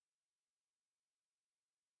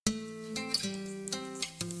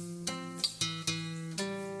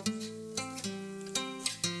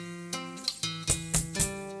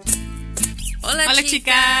Hola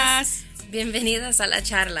chicas! Bienvenidas a la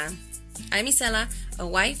charla. I'm Isela, a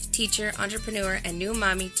wife, teacher, entrepreneur, and new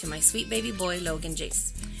mommy to my sweet baby boy, Logan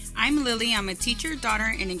Jace. I'm Lili. I'm a teacher,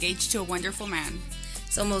 daughter, and engaged to a wonderful man.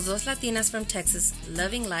 Somos dos Latinas from Texas,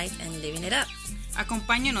 loving life and living it up.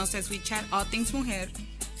 Acompáñanos as we chat all things mujer.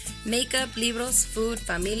 Makeup, libros, food,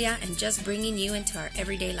 familia, and just bringing you into our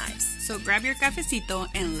everyday lives. So grab your cafecito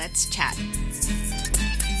and let's chat.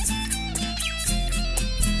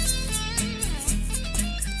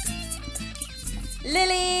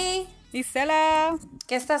 Lili, Isela,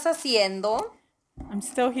 ¿qué estás haciendo? I'm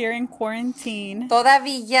still here in quarantine.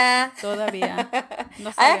 Todavía.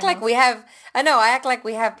 No I act like sabemos. we have, I act like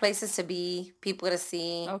we have places to be, people to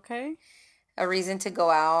see, Okay. a reason to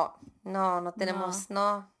go out. No tenemos,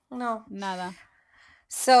 no. Nada.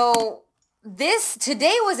 So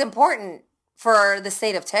today was important for the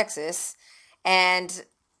state of Texas, and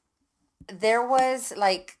there was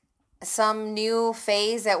like some new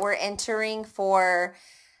phase that we're entering for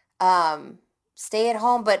stay at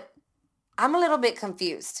home, but I'm a little bit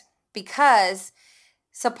confused because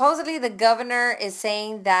supposedly the governor is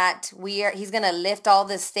saying that he's going to lift all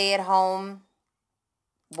the stay at home,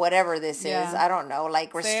 whatever this is. I don't know,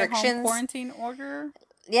 like restrictions. Stay-at-home quarantine order?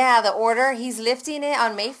 Yeah, the order. He's lifting it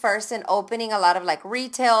on May 1st and opening a lot of like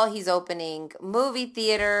retail. He's opening movie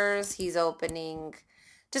theaters. He's opening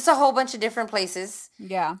just a whole bunch of different places.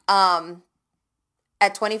 Yeah.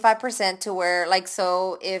 At 25% to where, like,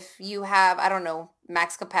 so if you have, I don't know,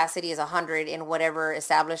 max capacity is 100 in whatever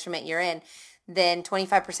establishment you're in, then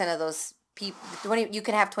 25% of those people, you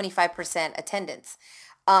can have 25% attendance.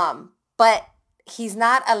 But he's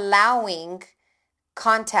not allowing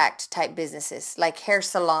contact type businesses like hair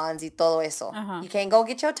salons y todo eso. You can't go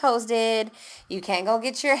get your toes did. You can't go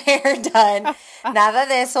get your hair done. Nada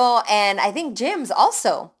de eso. And I think gyms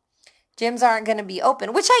also. Gyms aren't going to be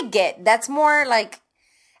open, which I get. That's more like,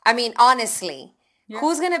 I mean, honestly,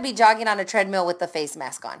 who's going to be jogging on a treadmill with the face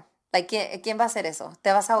mask on? Like, ¿quién va a hacer eso? Te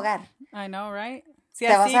vas a ahogar. I know, right? See,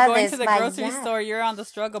 I see going to the grocery store, you're on the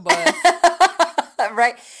struggle bus.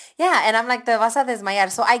 Right? Yeah, and I'm like, te vas a desmayar.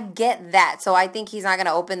 So I get that. So I think he's not going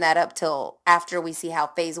to open that up till after we see how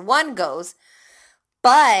phase 1 goes.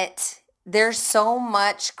 But there's so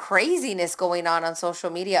much craziness going on social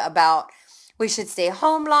media about we should stay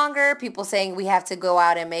home longer. People saying we have to go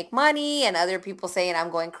out and make money. And other people saying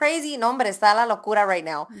I'm going crazy. No, hombre, está la locura right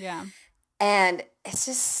now. Yeah. And it's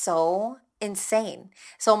just so insane.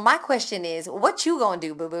 So my question is, what you gonna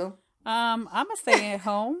do, boo-boo? I'm going to stay at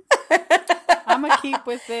home. I'm going to keep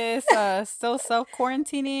with this still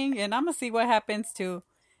self-quarantining, and I'm going to see what happens to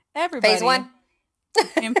everybody. Phase 1?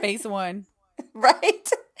 In phase 1. Right?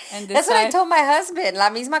 And that's what I told my husband. La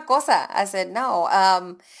misma cosa. I said, no.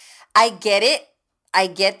 I get it. I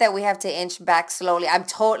get that we have to inch back slowly. I'm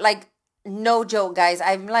like, no joke, guys.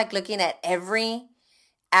 I'm like looking at every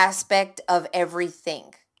aspect of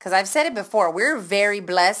everything. Because I've said it before, we're very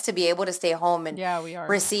blessed to be able to stay home and we are.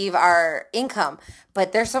 receive our income.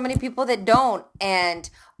 But there's so many people that don't. And,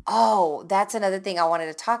 that's another thing I wanted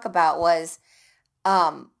to talk about was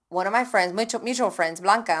one of my friends, mutual friends,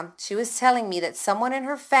 Blanca, she was telling me that someone in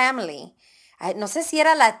her family, no sé si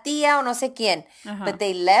era la tía o no sé quién, but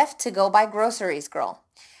they left to go buy groceries, girl.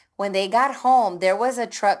 When they got home, there was a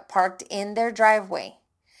truck parked in their driveway.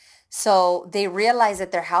 So they realized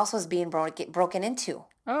that their house was being broken into.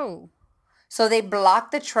 Oh. So they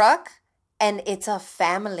blocked the truck, and it's a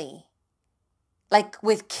family. Like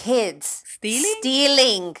with kids.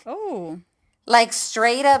 Stealing. Oh. Like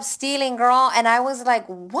straight up stealing, girl. And I was like,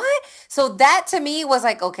 what? So that to me was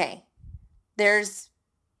like, okay, there's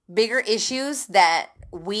bigger issues that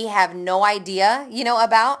we have no idea,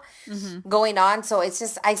 about going on. So it's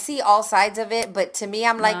just, I see all sides of it. But to me,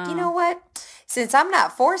 I'm like, you know what? Since I'm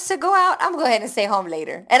not forced to go out, I'm going to go ahead and stay home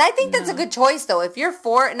later. And I think that's a good choice, though. If you're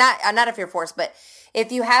not if you're forced, but if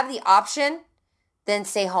you have the option, then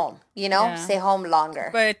stay home, stay home longer.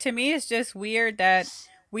 But to me, it's just weird that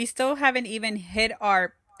we still haven't even hit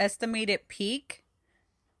our estimated peak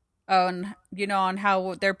on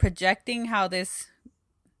how they're projecting how this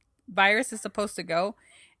virus is supposed to go.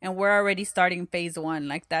 And we're already starting phase 1.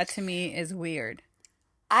 Like, that to me is weird.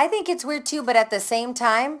 I think it's weird too, but at the same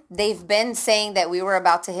time, they've been saying that we were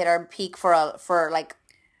about to hit our peak for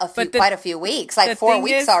quite a few weeks, like 4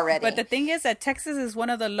 weeks already. But the thing is that Texas is one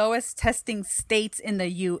of the lowest testing states in the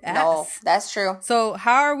U.S. No, that's true. So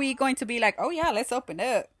how are we going to be like, oh yeah, let's open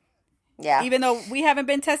up? Yeah. Even though we haven't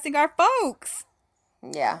been testing our folks.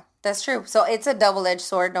 Yeah, that's true. So it's a double-edged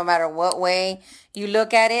sword no matter what way you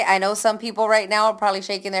look at it. I know some people right now are probably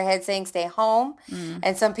shaking their head saying stay home.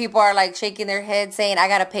 And some people are like shaking their head saying I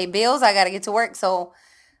got to pay bills. I got to get to work. So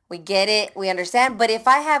We get it. We understand. But if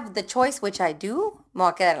I have the choice, which I do, me voy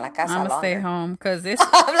a quedar en la I'm casa gonna stay longer. home because it's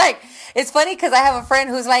I'm like, it's funny because I have a friend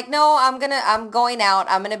who's like, no, I'm going out.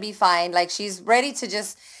 I'm gonna be fine. Like she's ready to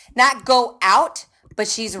just not go out, but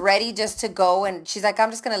she's ready just to go. And she's like,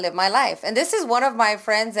 I'm just gonna live my life. And this is one of my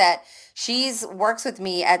friends that she's works with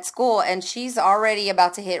me at school, and she's already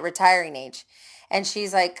about to hit retiring age. And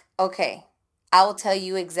she's like, okay, I will tell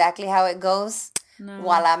you exactly how it goes. no.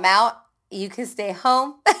 While I'm out, you can stay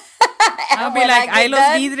home. I'll And be when I like, "Ay get los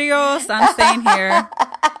done, vidrios, I'm staying here."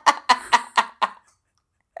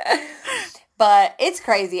 but it's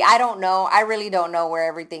crazy. I don't know. I really don't know where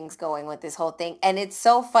everything's going with this whole thing. And it's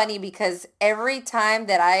so funny because every time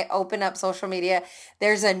that I open up social media,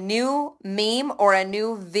 there's a new meme or a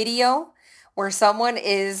new video where someone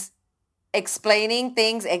is explaining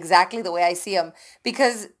things exactly the way I see them.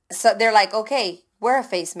 Because so they're like, okay, wear a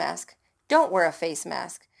face mask. Don't wear a face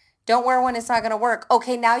mask. Don't wear one, it's not going to work.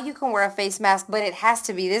 Okay, now you can wear a face mask, but it has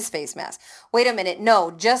to be this face mask. Wait a minute.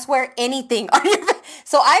 No, just wear anything on your face.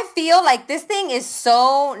 So I feel like this thing is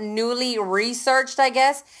so newly researched, I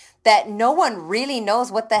guess, that no one really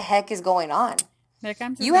knows what the heck is going on. Like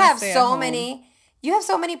I'm just You gonna have stay at so home. many you have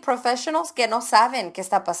so many professionals que no saben qué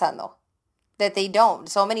está pasando, that they don't.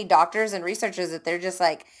 So many doctors and researchers that they're just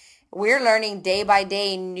like, we're learning day by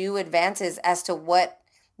day new advances as to what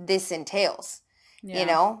this entails. You Yeah.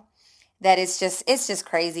 know, that it's just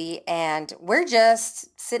crazy, and we're just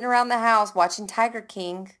sitting around the house watching Tiger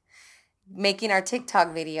King, making our TikTok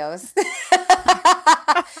videos.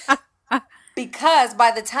 Because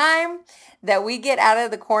by the time that we get out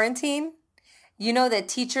of the quarantine, you know that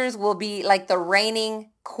teachers will be like the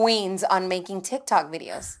reigning queens on making TikTok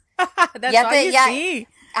videos. That's Yeah, all you yeah. see.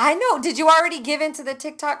 I know. Did you already give into the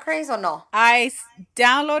TikTok craze or no?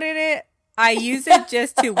 Downloaded it. I use it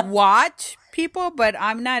just to watch people, but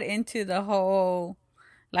I'm not into the whole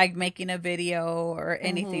like making a video or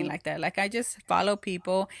anything Mm-hmm. like that. Like I just follow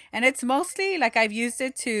people, and it's mostly like I've used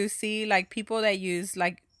it to see like people that use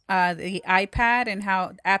like the iPad and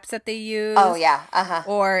how apps that they Oh use, yeah. Uh-huh.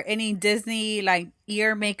 or any Disney like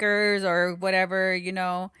ear makers or whatever,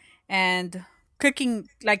 and cooking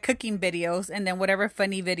videos, and then whatever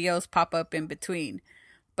funny videos pop up in between.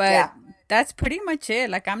 But Yeah. that's pretty much it.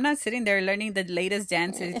 Like I'm not sitting there learning the latest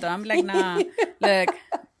dances. So I'm like, nah, look,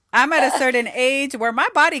 I'm at a certain age where my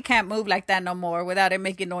body can't move like that no more without it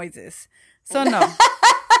making noises. So no.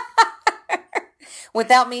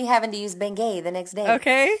 Without me having to use Bengay the next day.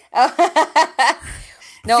 Okay. See,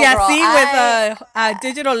 No, I girl. see with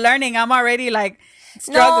digital learning, I'm already like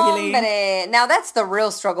No, struggling. hombre. Now that's the real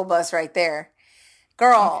struggle bus right there. Okay.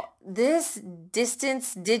 Girl, this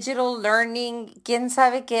distance digital learning, quién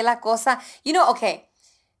sabe qué la cosa. Okay,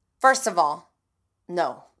 first of all,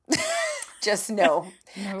 no. Just no.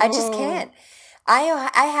 I just No. can't. I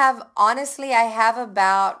have, honestly, I have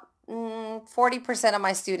about 40% of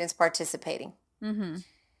my students participating. Mm-hmm.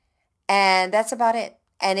 And that's about it.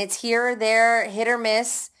 And it's here or there, hit or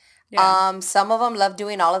miss. Yeah. Some of them love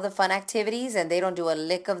doing all of the fun activities, and they don't do a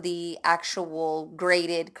lick of the actual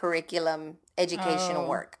graded curriculum educational Oh,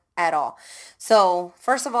 work at all. So,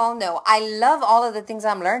 first of all, no. I love all of the things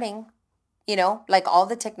I'm learning. Like all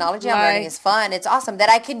the technology I'm learning like, is fun. It's awesome that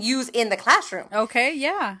I can use in the classroom. okay,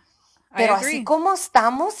 yeah, I Pero así agree. como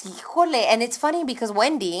estamos, híjole. And it's funny because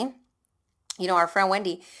Wendy, our friend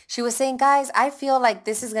Wendy, she was saying, guys, I feel like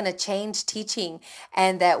this is going to change teaching,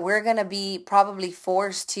 and that we're going to be probably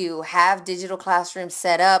forced to have digital classrooms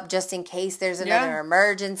set up just in case there's Yeah. another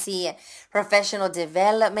emergency and professional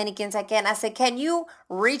development. And I said, can you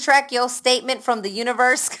retract your statement from the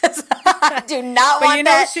universe? Because I do not But want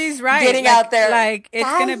that she's right. getting out there. Like it's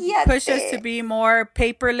gonna push us to Cállate. be more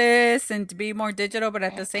paperless and to be more digital, but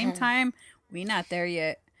at the same time, we not there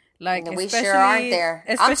yet. Like We sure aren't especially there.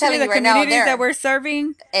 I'm especially telling the you right now, communities that there. we're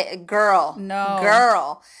serving. Girl, No.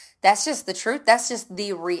 girl. That's just the truth. That's just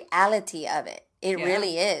the reality of it. It Yeah.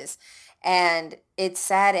 really is. And it's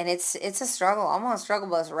sad, and it's a struggle. I'm on a struggle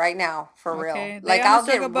bus right now, for real. Okay. They Like on the I'll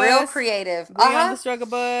get struggle real bus. creative. We on the Uh-huh. struggle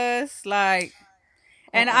bus. Like,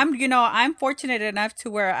 and Mm-mm. I'm fortunate enough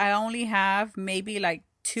to where I only have maybe like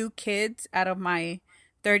two kids out of my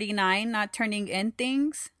 39 not turning in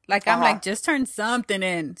things. Like I'm Uh-huh. like, just turn something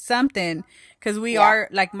in, something, because we Yeah. are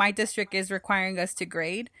like my district is requiring us to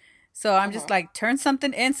grade. So I'm just Mm-hmm. like, turn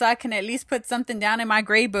something in so I can at least put something down in my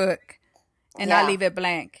grade book and not Yeah. leave it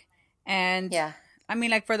blank. And Yeah. I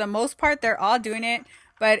mean, like for the most part, they're all doing it,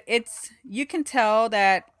 but you can tell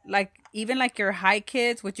that like even like your high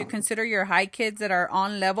kids, what you consider your high kids that are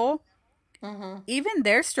on level, Mm-hmm. even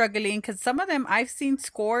they're struggling because some of them I've seen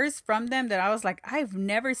scores from them that I was like, I've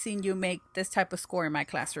never seen you make this type of score in my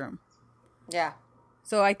classroom. Yeah.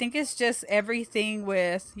 So I think it's just everything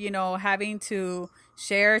with, having to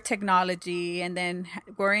share technology and then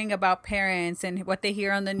worrying about parents and what they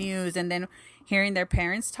hear on the news and then hearing their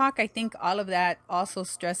parents talk. I think all of that also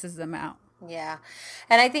stresses them out. Yeah.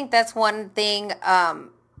 And I think that's one thing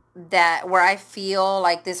that where I feel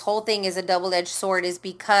like this whole thing is a double-edged sword is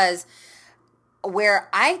because where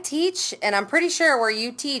I teach, and I'm pretty sure where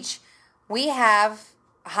you teach, we have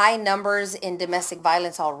high numbers in domestic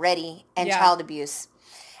violence already and Yeah. child abuse.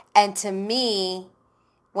 And to me,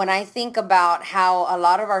 when I think about how a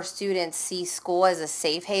lot of our students see school as a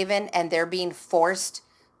safe haven and they're being forced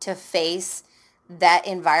to face that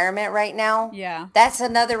environment right now, Yeah. that's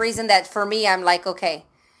another reason that for me, I'm like, okay,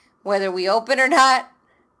 whether we open or not,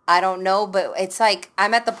 I don't know, but it's like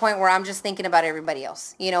I'm at the point where I'm just thinking about everybody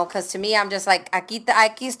else, because to me, I'm just like, aquí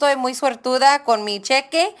estoy muy suertuda con mi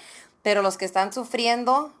cheque, pero los que están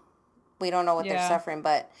sufriendo, we don't know what they're Yeah. suffering,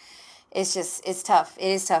 but it's tough. It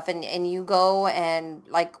is tough. And you go and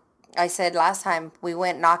like I said last time, we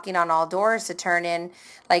went knocking on all doors to turn in,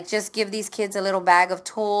 like just give these kids a little bag of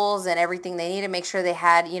tools and everything they need to make sure they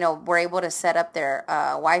had, were able to set up their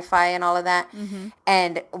Wi-Fi and all of that. Mm-hmm.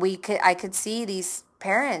 And I could see these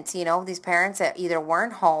parents, these parents that either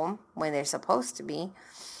weren't home when they're supposed to be,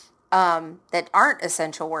 that aren't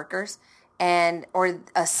essential workers and or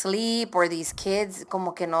asleep or these kids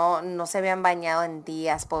como que no se habían bañado en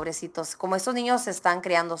días, pobrecitos, como estos niños se están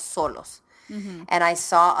criando solos. Mm-hmm. And I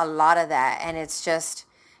saw a lot of that, and it's just,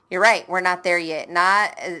 you're right, we're not there yet.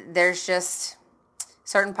 Not there's just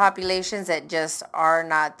certain populations that just are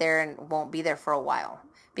not there and won't be there for a while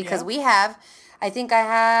because Yep. I think I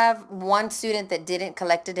have one student that didn't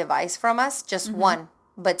collect a device from us, just Mm-hmm. one,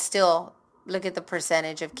 but still look at the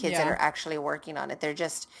percentage of kids that Yeah. are actually working on it. They're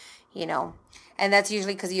just, and that's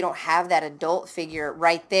usually because you don't have that adult figure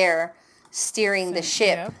right there steering the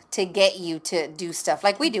ship Yep. to get you to do stuff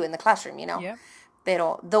like we do in the classroom. Yep.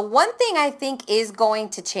 Pero the one thing I think is going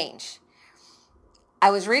to change, I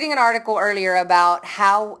was reading an article earlier about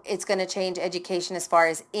how it's going to change education as far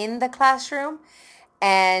as in the classroom.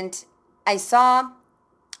 And I saw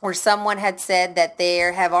where someone had said that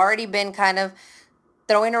there have already been kind of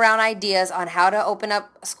throwing around ideas on how to open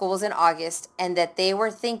up schools in August and that they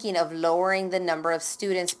were thinking of lowering the number of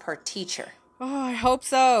students per teacher. Oh, I hope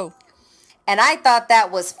so. And I thought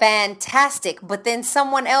that was fantastic. But then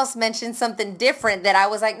someone else mentioned something different that I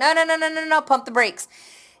was like, no, no, no, no, no, no, pump the brakes.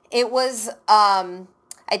 It was,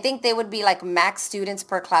 I think they would be like max students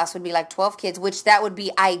per class would be like 12 kids, which that would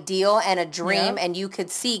be ideal and a dream. Yep. And you could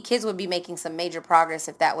see kids would be making some major progress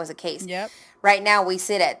if that was the case. Yep. Right now we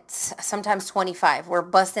sit at sometimes 25. We're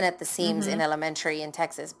busting at the seams Mm-hmm. in elementary in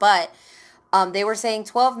Texas. But they were saying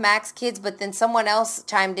 12 max kids, but then someone else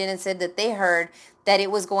chimed in and said that they heard that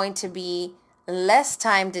it was going to be less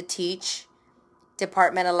time to teach,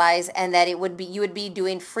 departmentalize, and that you would be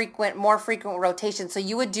doing more frequent rotations. So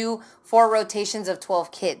you would do 4 rotations of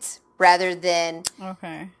 12 kids rather than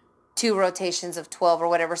Okay. 2 rotations of 12 or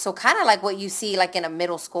whatever. So kind of like what you see like in a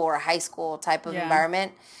middle school or a high school type of Yeah.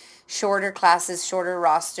 environment. Shorter classes, shorter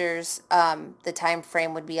rosters. The time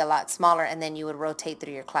frame would be a lot smaller, and then you would rotate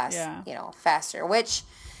through your class, Yeah. faster. Which,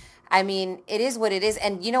 I mean, it is what it is.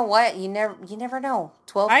 And you know what? You never know.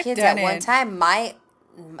 12 I've kids done at one it. time might.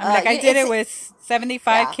 I mean, like I did it with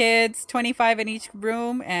 75 Yeah, kids, 25 in each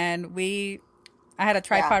room, and I had a yeah,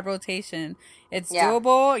 tripod rotation. It's yeah.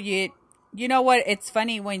 doable. You know what? It's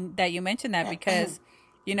funny when that you mentioned that because,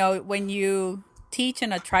 when you teach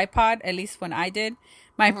in a tripod, at least when I did,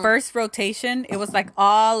 my first rotation, it was like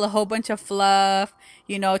a whole bunch of fluff,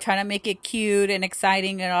 trying to make it cute and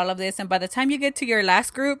exciting and all of this. And by the time you get to your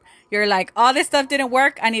last group, you're like, all this stuff didn't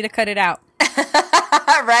work. I need to cut it out.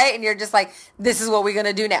 Right? And you're just like, this is what we're going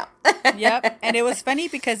to do now. Yep. And it was funny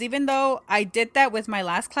because even though I did that with my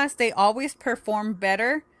last class, they always performed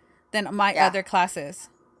better than my Yeah, other classes.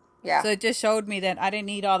 yeah. So it just showed me that I didn't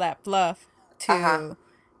need all that fluff Uh-huh. to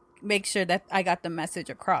make sure that I got the message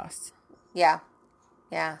across. Yeah.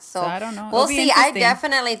 Yeah. So So I don't know. It'll we'll be see. I interesting.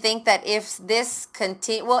 definitely think that if this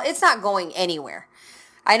continue, well, it's not going anywhere.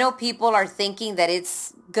 I know people are thinking that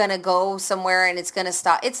it's gonna go somewhere and it's gonna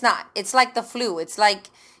stop. It's not. It's like the flu. It's like,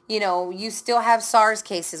 you still have SARS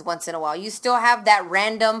cases once in a while. You still have that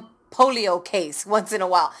random polio case once in a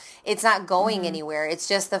while. It's not going Mm-hmm. anywhere. It's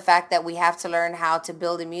just the fact that we have to learn how to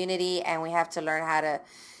build immunity and we have to learn how to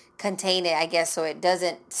contain it, I guess, so it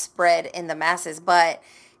doesn't spread in the masses. But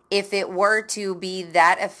if it were to be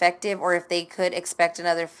that effective, or if they could expect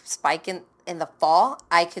another spike in the fall,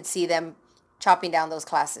 I could see them chopping down those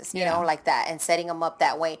classes, Yeah. like that, and setting them up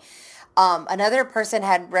that way. Another person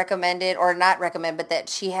had recommended, or not recommend, but that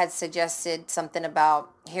she had suggested something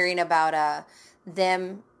about hearing about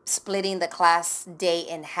them splitting the class day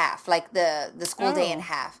in half, like the school day in Oh.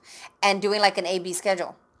 half, and doing like an A-B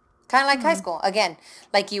schedule. Kind of like high school. Again,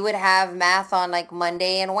 like you would have math on like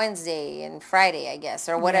Monday and Wednesday and Friday, I guess,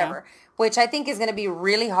 or Yeah. whatever, which I think is going to be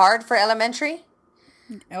really hard for elementary.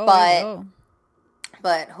 Oh, it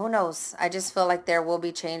But will. who knows? I just feel like there will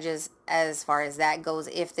be changes as far as that goes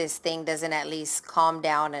if this thing doesn't at least calm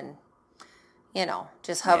down and,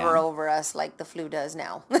 just hover Yeah. over us like the flu does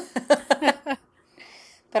now.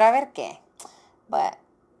 Pero a ver qué. But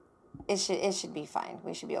it should be fine.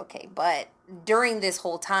 We should be okay. But during this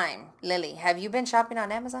whole time, Lily, have you been shopping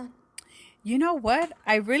on Amazon? You know what?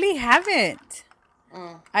 I really haven't.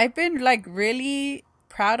 Mm. I've been like really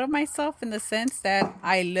proud of myself in the sense that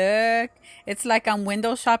I look, it's like I'm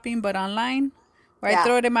window shopping but online, where I Yeah.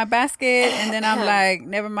 throw it in my basket and then I'm like,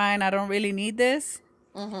 never mind, I don't really need this.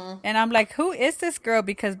 And I'm like, who is this girl?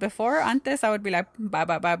 Because before, antes, I would be like, bye,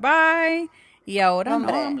 bye, bye, bye. Y No, ahora no, I'm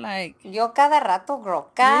hombre. like, Yo cada rato,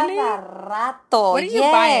 girl. really? Cada rato. What are you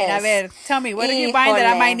buying? A Yes. ver, tell me, what are you buying that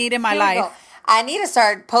I might Híjole. need in my Here we go. life? I need to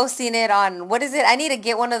start posting it on, what is it? I need to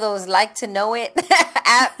get one of those like to know it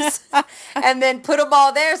apps and then put them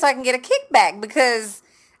all there so I can get a kickback because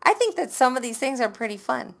I think that some of these things are pretty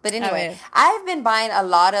fun. But A anyway, ver, I've been buying a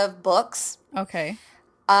lot of books. okay.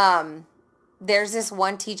 Um, there's this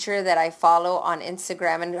one teacher that I follow on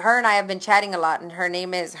Instagram, and her and I have been chatting a lot, and her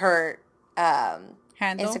name is her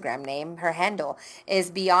Handle? Instagram name, her handle is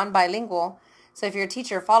Beyond Bilingual. So if you're a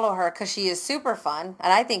teacher, follow her because she is super fun,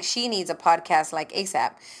 and I think she needs a podcast like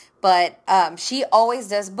ASAP. But she always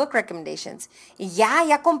does book recommendations.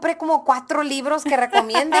 Ya compré como 4 libros que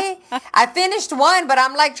recomiende. I finished one, but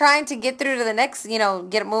I'm like trying to get through to the next,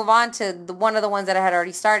 move on to one of the ones that I had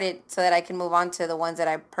already started so that I can move on to the ones that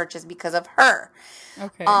I purchased because of her.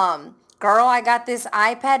 Okay. Girl, I got this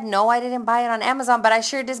iPad. No, I didn't buy it on Amazon, but I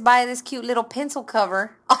sure did buy this cute little pencil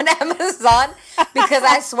cover on Amazon because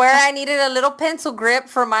I swear I needed a little pencil grip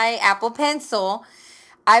for my Apple Pencil.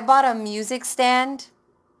 I bought a music stand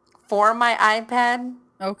for my iPad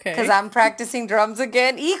because Okay. I'm practicing drums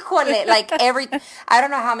again. Híjole, I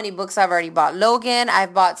don't know how many books I've already bought. Logan,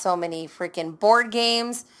 I've bought so many freaking board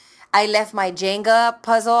games. I left my Jenga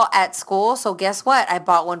puzzle at school, so guess what? I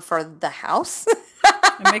bought one for the house.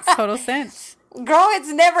 It makes total sense. Girl, it's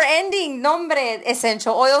never ending. Nombre,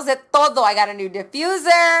 essential oils de todo. I got a new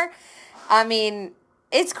diffuser. I mean,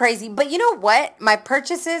 it's crazy. But you know what? My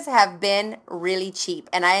purchases have been really cheap,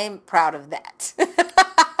 and I am proud of that.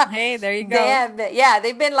 Hey, there you They go. have been, yeah,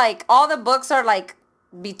 they've been like, all the books are like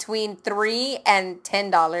between $3 and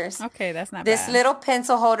 $10. Okay, that's not This bad. little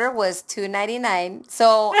pencil holder was $2.99.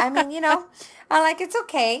 So, I mean, I'm like, it's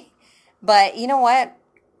okay. But you know what?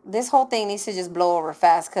 This whole thing needs to just blow over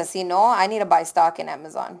fast because, I need to buy stock in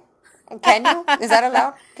Amazon. Can you? Is that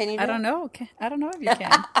allowed? Can you do I don't it? know. I don't know if you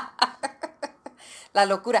can. La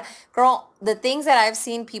locura. Girl, the things that I've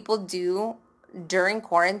seen people do during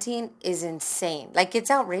quarantine is insane. Like, it's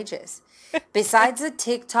outrageous. Besides the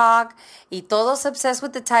TikTok, y todos obsessed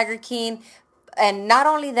with the Tiger King. And not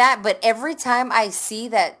only that, but every time I see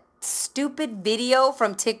that stupid video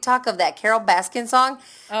from TikTok of that Carol Baskin song,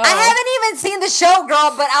 I Oh. haven't even seen the show,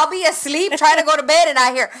 girl, but I'll be asleep trying to go to bed and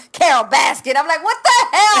I hear Carol Baskin. I'm like, what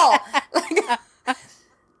the hell? Like,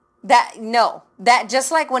 that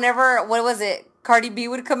just like whenever, what was it? Cardi B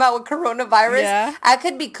would come out with coronavirus. Yeah. I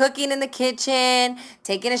could be cooking in the kitchen,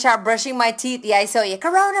 taking a shower, brushing my teeth. Yeah, I saw you,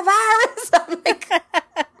 coronavirus. I'm like,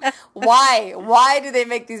 why? Why do they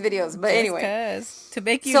make these videos? But Just anyway, cause. To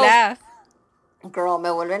make you so laugh. girl, me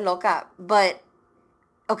vuelven loca. But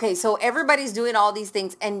okay, so everybody's doing all these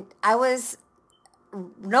things, and I was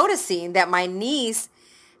noticing that my niece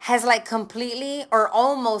has like completely or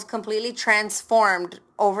almost completely transformed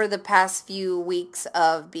over the past few weeks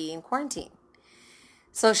of being quarantined.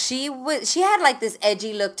 So she had like this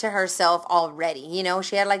edgy look to herself already.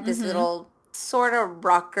 She had like this little sort of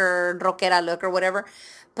rockera look or whatever.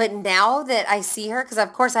 But now that I see her, because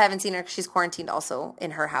of course I haven't seen her, 'cause she's quarantined also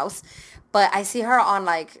in her house. But I see her on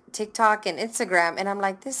like TikTok and Instagram, and I'm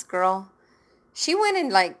like, this girl, she went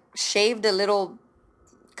and like shaved a little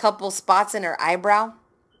couple spots in her eyebrow.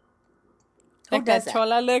 Who Like does that that?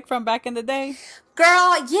 chola look from back in the day.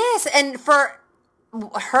 Girl, yes. And for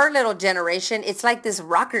her little generation, it's like this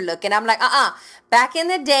rocker look. And I'm like, back in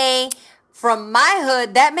the day, from my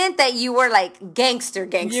hood, that meant that you were like gangster.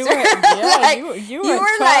 You were, yeah, Like, you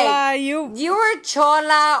were chola. like, you were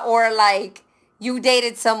chola, or like you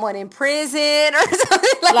dated someone in prison or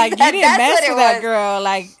something like you that. didn't That's mess what it with that was. girl.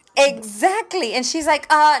 Like, Exactly. And she's like,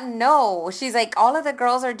 no. She's like, all of the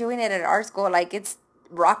girls are doing it at our school. Like, it's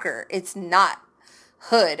rocker. It's not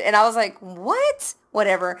hood. And I was like, what?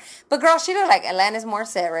 whatever. But girl, she look like Alanis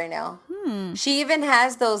Morissette right now. She even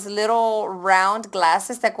has those little round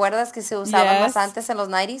glasses. ¿Te acuerdas que se usaban más Yes. antes en los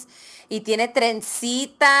 90s? Y tiene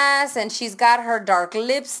trencitas, and she's got her dark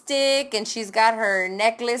lipstick, and she's got her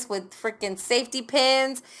necklace with freaking safety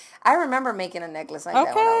pins. I remember making a necklace like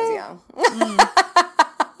that when I was Okay. young. Mm.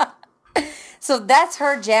 So that's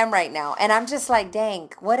her jam right now. And I'm just like,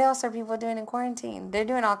 dang, what else are people doing in quarantine? They're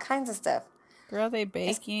doing all kinds of stuff. Girl, they It's,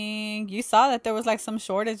 baking. You saw that there was like some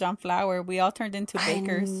shortage on flour. We all turned into I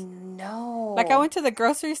bakers. Like I know. went to the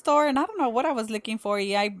grocery store and I don't know what I was looking for.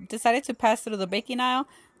 Yeah, I decided to pass through the baking aisle.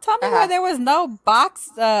 Tell me why Uh-huh. there was no box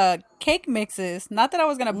cake mixes. Not that I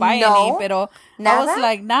was gonna buy any, No. but I Nada? was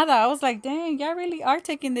like nada. I was like, dang, y'all really are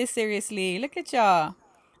taking this seriously. Look at y'all.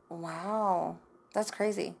 Wow. That's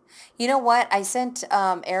crazy. You know what? I sent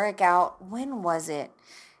Eric out. When was it?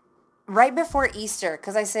 Right before Easter.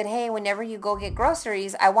 Because I said, hey, whenever you go get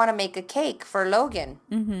groceries, I want to make a cake for Logan.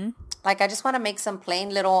 Mm-hmm. Like, I just want to make some plain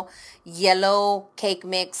little yellow cake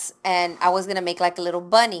mix. And I was going to make like a little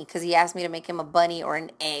bunny because he asked me to make him a bunny or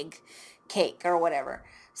an egg cake or whatever.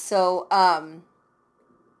 So,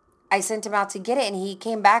 I sent him out to get it, and he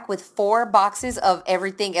came back with 4 boxes of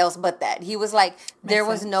everything else but that. He was like, there Makes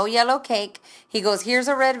was sense. no yellow cake. He goes, here's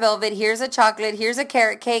a red velvet, here's a chocolate, here's a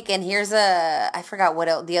carrot cake, and here's a, I forgot what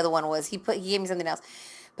else the other one was. He gave me something else.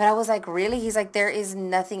 But I was like, really? He's like, there is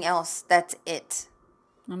nothing else. That's it.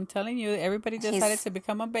 I'm telling you, everybody decided He's, to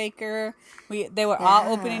become a baker. They were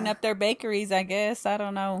all opening yeah, up their bakeries, I guess. I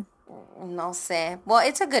don't know. no sé. Well,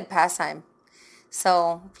 it's a good pastime.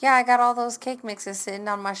 So, yeah, I got all those cake mixes sitting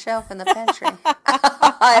on my shelf in the pantry.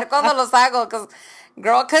 A ver cuando los hago,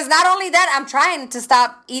 because not only that, I'm trying to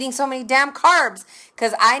stop eating so many damn carbs.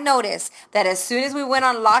 Because I noticed that as soon as we went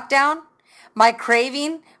on lockdown, my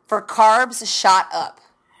craving for carbs shot up.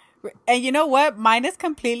 And you know what? Mine is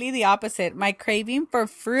completely the opposite. My craving for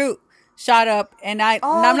fruit shot up, and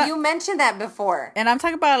Oh, I'm not, you mentioned that before. and I'm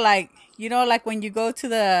talking about like like when you go to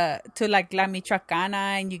like La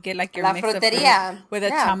Michoacana and you get like your La mix of fruit frutería. with a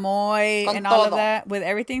Yeah, chamoy con and all of todo. that with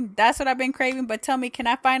everything. That's what I've been craving. But tell me, can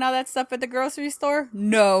I find all that stuff at the grocery store?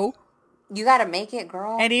 No. You got to make it,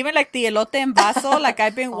 girl. And even like the elote en vaso, like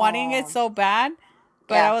I've been wanting it Oh, so bad,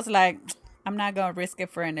 but I yeah. was like, I'm not gonna risk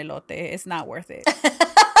it for an elote. It's not worth it.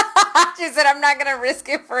 She said, I'm not going to risk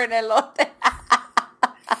it for an elote.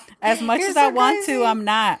 As much You're as I so want to, crazy. I'm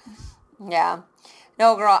not. Yeah.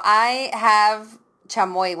 No, girl, I have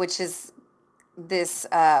chamoy, which is this,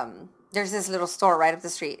 there's this little store right up the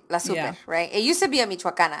street, La Yeah. Super, right? It used to be a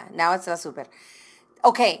Michoacana. Now it's La Super.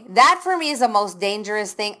 Okay, that for me is the most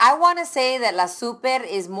dangerous thing. I want to say that La Super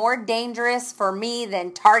is more dangerous for me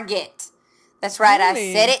than Target. That's right, I said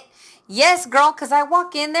Really? it. Yes, girl, because I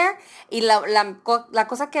walk in there y la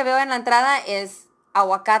cosa que veo en la entrada is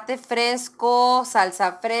aguacate fresco,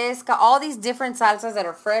 salsa fresca, all these different salsas that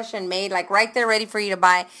are fresh and made, like right there ready for you to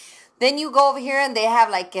buy. Then you go over here and they have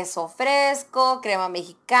like queso fresco, crema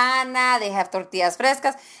mexicana, they have tortillas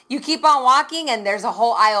frescas. You keep on walking and there's a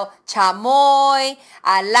whole aisle, chamoy,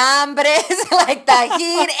 alambres, like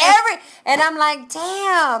tajin, and I'm like,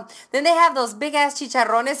 damn. Then they have those big ass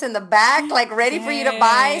chicharrones in the back, like ready for you to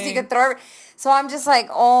buy so you can Dang. throw So I'm just like,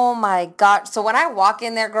 oh my God. So when I walk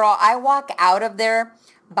in there, girl, I walk out of there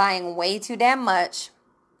buying way too damn much.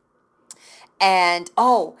 And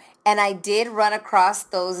and I did run across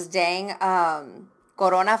those dang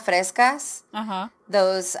Corona Frescas. Uh-huh.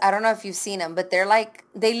 Those, I don't know if you've seen them, but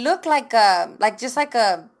they look like just like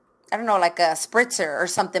a, I don't know, like a spritzer or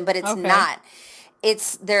something, but it's Okay. not.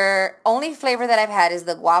 It's their only flavor that I've had is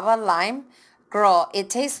the guava lime. Girl, it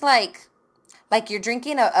tastes like you're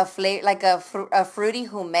drinking a flavor, like a fruity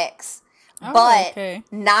Jumex, Oh, but okay.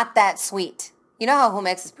 not that sweet. You know how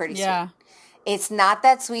Jumex is pretty sweet. Yeah. It's not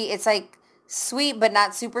that sweet. It's like sweet, but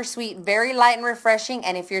not super sweet. Very light and refreshing.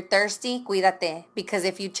 And if you're thirsty, cuídate. Because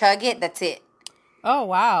if you chug it, that's it. Oh,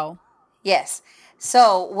 wow. Yes.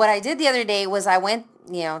 So what I did the other day was I went,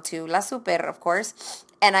 to La Super, of course,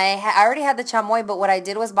 and I already had the chamoy, but what I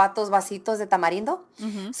did was bought those vasitos de tamarindo.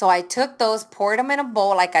 Mm-hmm. So I took those, poured them in a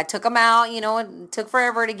bowl, like I took them out, it took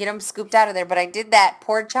forever to get them scooped out of there, but I did that,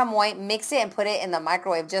 poured chamoy, mixed it, and put it in the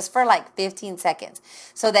microwave just for like 15 seconds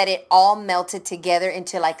so that it all melted together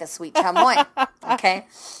into like a sweet chamoy. Okay?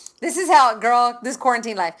 This is how, girl, this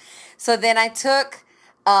quarantine life. So then I took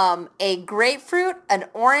a grapefruit, an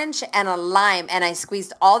orange, and a lime, and I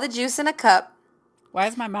squeezed all the juice in a cup. Why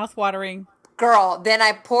is my mouth watering? Girl, then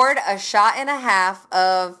I poured a shot and a half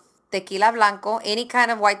of tequila blanco, any kind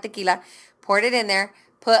of white tequila, poured it in there,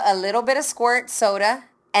 put a little bit of squirt soda,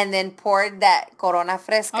 and then poured that Corona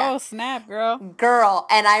Fresca. Oh, snap, girl. Girl,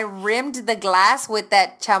 and I rimmed the glass with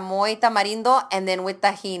that chamoy tamarindo and then with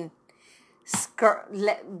tajin.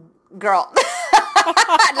 Girl.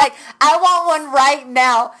 Like, I want one right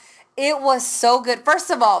now. It was so good. First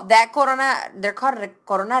of all, that Corona, they're called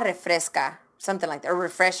Corona Refresca, something like that, or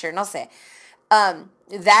refresher, no sé.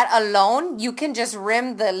 That alone, you can just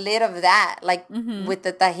rim the lid of that, like with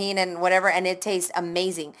the tajin and whatever, and it tastes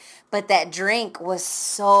amazing. But that drink was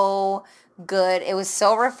so good. It was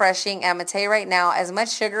so refreshing. I'm gonna tell you right now, as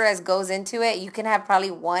much sugar as goes into it, you can have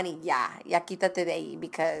probably one y ya quítate de ahí,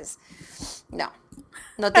 because no,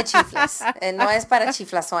 no te chiflas. No es para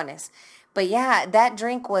chiflazones. But yeah, that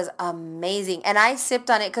drink was amazing. And I sipped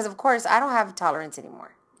on it because, of course, I don't have tolerance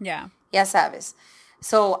anymore. Yeah. Ya sabes.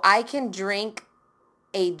 So I can drink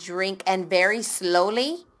a drink and very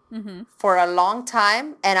slowly for a long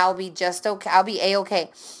time, and I'll be just okay. I'll be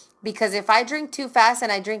A-okay. Because if I drink too fast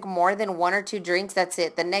and I drink more than one or two drinks, that's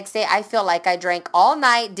it. The next day, I feel like I drank all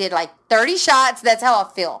night, did like 30 shots. That's how I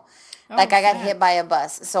feel. Oh, Like I got snap. hit by a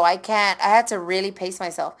bus. So I had to really pace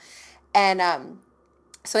myself. And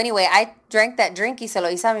so anyway, I drank that drink y se lo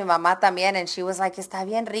hice a mi mamá también, and she was like, está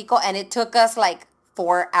bien rico. And it took us like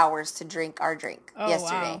 4 hours to drink our drink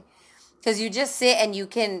yesterday. Wow. Because you just sit and you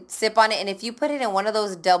can sip on it. And if you put it in one of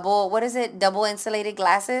those double insulated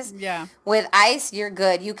glasses Yeah. with ice, you're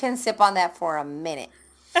good. You can sip on that for a minute.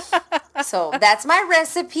 So that's my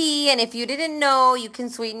recipe. And if you didn't know, you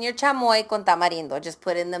can sweeten your chamoy con tamarindo. Just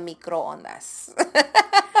put in the microondas.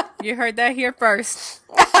 You heard that here first.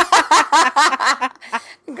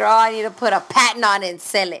 Girl, I need to put a patent on it and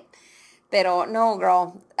sell it. Pero no,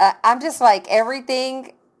 girl. I'm just like,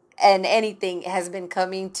 everything and anything has been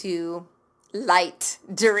coming to light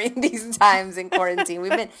during these times in quarantine.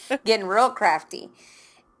 We've been getting real crafty.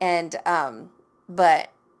 And,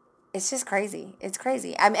 but it's just crazy. It's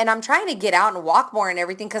crazy. I'm trying to get out and walk more and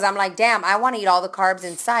everything, because I'm like, damn, I want to eat all the carbs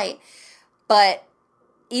in sight. But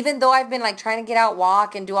even though I've been like trying to get out,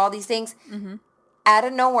 walk, and do all these things, out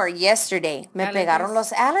of nowhere yesterday, me pegaron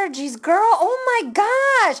los allergies, girl. Oh my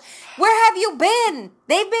gosh. Where have you been?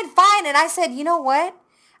 They've been fine. And I said, you know what?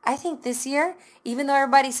 I think this year, even though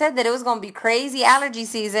everybody said that it was going to be crazy allergy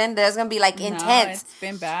season, that it was going to be like intense. No, it's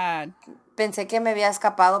been bad. Pensé que me había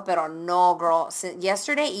escapado, pero no, girl.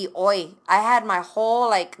 Yesterday y hoy, I had my whole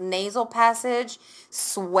like nasal passage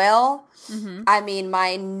swell. I mean,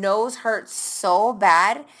 my nose hurts so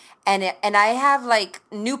bad. And I have like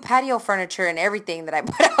new patio furniture and everything that I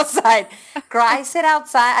put outside. Girl, I sat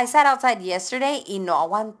outside yesterday y no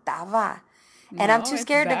aguantaba. And I'm No, too it's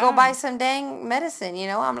scared to go bad. buy some dang medicine, you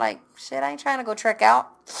know? I'm like, shit, I ain't trying to go trek out.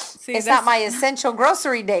 See, It's not that's my essential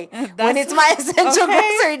grocery day. When that's it's my essential okay.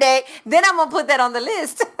 grocery day, then I'm going to put that on the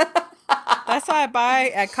list. That's why I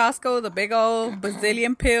buy at Costco the big old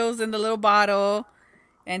bazillion pills in the little bottle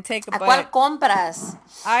and take a ¿A cuál but compras?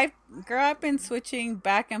 I've been switching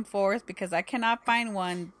back and forth because I cannot find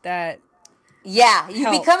one that Yeah, you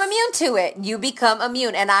become helps. immune to it. You become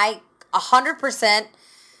immune. And I 100%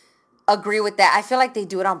 agree with that. I feel like they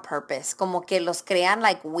do it on purpose. Como que los crean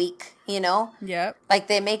like weak, you know? Yep. Like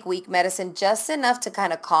they make weak medicine just enough to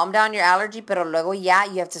kind of calm down your allergy, pero luego ya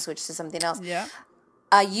you have to switch to something else. Yep.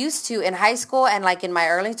 I used to, in high school and like in my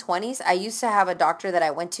early 20s, I used to have a doctor that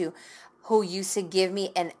I went to who used to give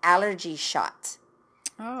me an allergy shot.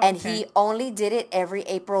 Oh, And okay. he only did it every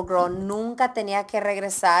April, girl. Nunca tenía que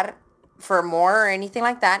regresar for more or anything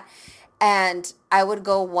like that. And I would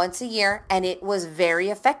go once a year, and it was very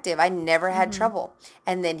effective. I never had trouble.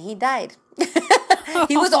 And then he died.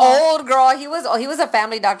 He was old, girl. He was a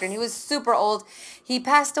family doctor, and he was super old. He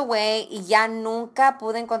passed away, y ya nunca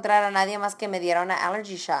pude encontrar a nadie más que me diera una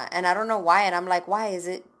allergy shot. And I don't know why. And I'm like, why? Is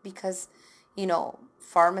it because,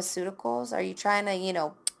 pharmaceuticals? Are you trying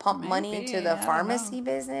to, pump money Maybe. into the I don't pharmacy know.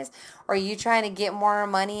 business? Or are you trying to get more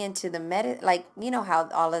money into the like, how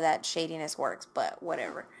all of that shadiness works, but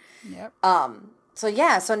whatever. Yep.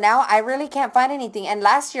 So now I really can't find anything. And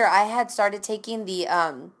last year I had started taking the,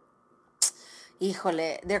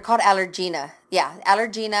 they're called Allergena. Yeah,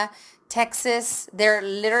 Allergena, Texas. They're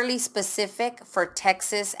literally specific for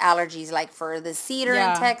Texas allergies, like for the cedar in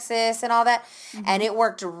Yeah. Texas and all that. And it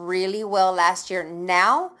worked really well last year.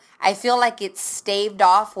 Now I feel like it's staved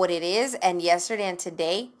off what it is. And yesterday and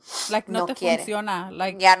today, Like no no te quiere. funciona.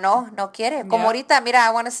 Like Yeah, no quiere. Como Yep. ahorita, mira,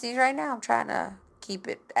 I want to sneeze right now. I'm trying to keep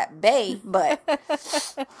it at bay, but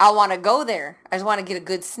I want to go there. I just want to get a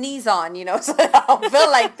good sneeze on, so that I don't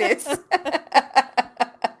feel like this.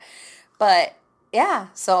 But yeah,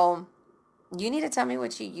 so you need to tell me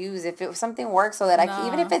what you use if something works so that I can,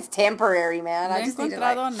 even if No. it's temporary, man. No I he just need to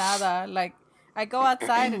encontrado nada. Like I go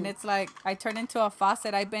outside and it's like I turn into a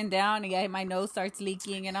faucet. I bend down and my nose starts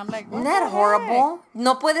leaking, and I'm like, Isn't what the that heck? horrible?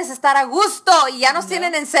 No puedes estar a gusto y ya nos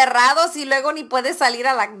tienen Yep. encerrados y luego ni puedes salir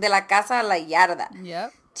de la casa a la yarda.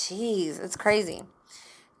 Yep. Jeez, it's crazy.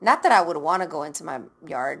 Not that I would want to go into my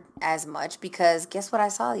yard as much because guess what I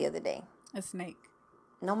saw the other day? A snake.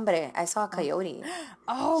 No, hombre, I saw a Oh. coyote.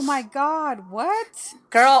 Oh my God. What?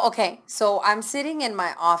 Girl, okay, so I'm sitting in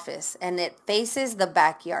my office and it faces the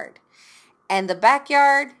backyard. And the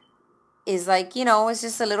backyard is like, it's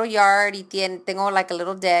just a little yard. Y tengo like a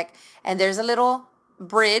little deck. And there's a little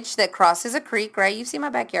bridge that crosses a creek, right? You see my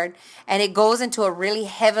backyard. And it goes into a really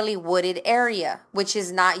heavily wooded area, which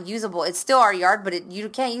is not usable. It's still our yard, but you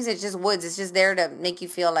can't use it. It's just woods. It's just there to make you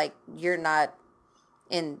feel like you're not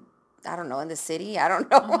in, I don't know, in the city. I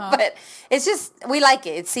don't know. Uh-huh. But it's just, we like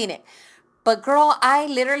it. It's scenic. But girl, I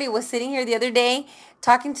literally was sitting here the other day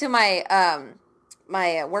talking to my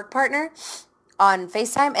work partner on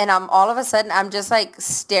FaceTime, and all of a sudden I'm just like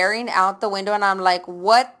staring out the window, and I'm like,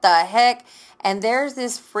 what the heck? And there's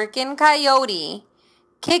this freaking coyote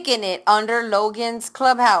kicking it under Logan's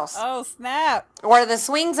clubhouse, Oh, snap. where the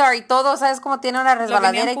swings are y todo. ¿Sabes cómo tiene una ¿Lo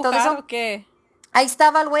venía a resbaladera y todo empujar eso? o qué? Ahí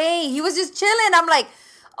estaba el güey. He was just chilling. I'm like,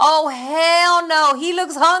 oh, hell no. He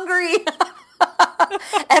looks hungry.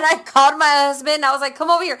 And I called my husband. I was like, come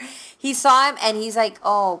over here. He saw him and he's like,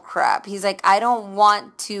 oh, crap. He's like, I don't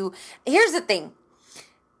want to. Here's the thing.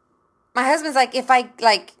 My husband's like, if I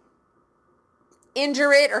like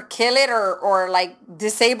injure it or kill it or like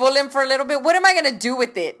disable him for a little bit, what am I going to do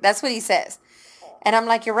with it? That's what he says. And I'm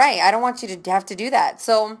like, you're right. I don't want you to have to do that.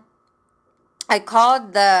 So I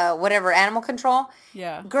called the whatever animal control.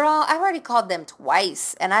 Yeah. Girl, I've already called them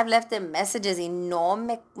twice and I've left them messages y no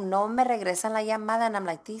me regresan la llamada, and I'm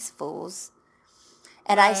like, these fools.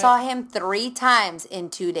 And I saw him 3 times in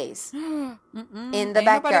 2 days in the Ain't nobody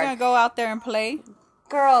backyard. gonna go out there and play.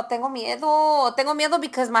 Girl, tengo miedo. Tengo miedo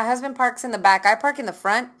because my husband parks in the back. I park in the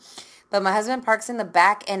front, but my husband parks in the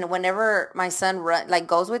back. And whenever my son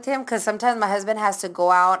goes with him, because sometimes my husband has to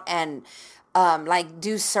go out and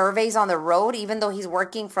do surveys on the road, even though he's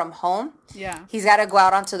working from home. Yeah. He's got to go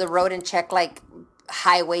out onto the road and check like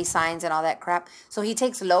highway signs and all that crap. So he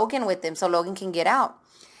takes Logan with him so Logan can get out.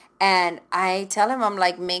 And I tell him, I'm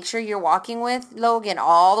like, make sure you're walking with Logan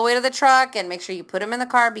all the way to the truck and make sure you put him in the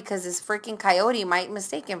car because this freaking coyote might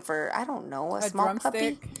mistake him for, I don't know, a small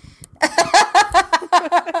puppy.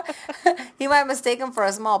 He might mistake him for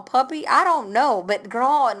a small puppy. I don't know. But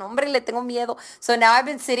girl, no, hombre, le tengo miedo. So now I've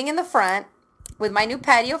been sitting in the front with my new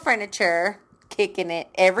patio furniture, kicking it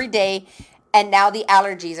every day. And now the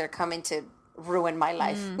allergies are coming to ruin my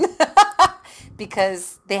life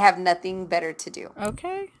because they have nothing better to do.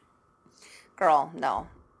 Okay. Girl, no.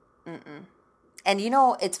 Mm-mm. And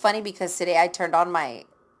it's funny because today I turned on my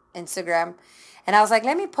Instagram and I was like,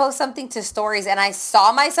 let me post something to stories. And I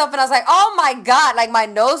saw myself and I was like, oh my God, like my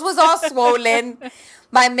nose was all swollen.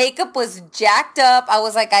 My makeup was jacked up. I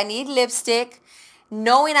was like, I need lipstick.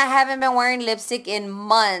 Knowing I haven't been wearing lipstick in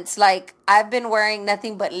months. Like I've been wearing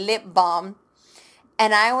nothing but lip balm.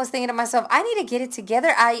 And I was thinking to myself, I need to get it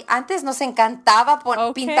together. Antes nos encantaba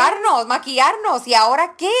pintarnos, maquillarnos. ¿Y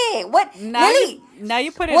ahora qué? What? Lili, now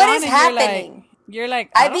you put it what on is and happening? You're like,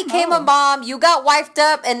 I don't became know. a mom. You got wifed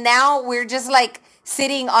up. And now we're just like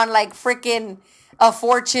sitting on like freaking a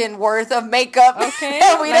fortune worth of makeup. Okay.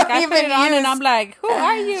 That we like don't I even put it on use. and I'm like, who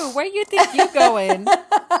are you? Where you think you going?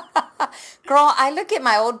 Girl, I look at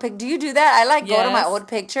my old pic. Do you do that? I go to my Yes. old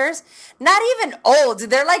pictures. Not even old.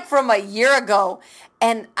 They're like from a year ago.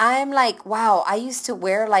 And I'm like, wow, I used to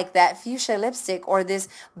wear like that fuchsia lipstick or this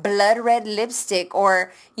blood red lipstick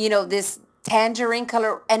or, this tangerine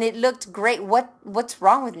color. And it looked great. What's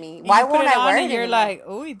wrong with me? Why You put won't it I on wear and it you're anymore? like,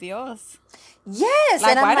 uy, Dios. Yes. Like,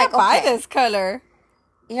 And I'm why like, not buy okay. this color?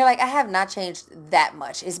 You're like, I have not changed that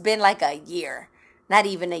much. It's been like a year. Not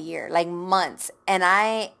even a year, like months. And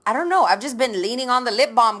I don't know. I've just been leaning on the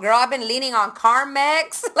lip balm, girl. I've been leaning on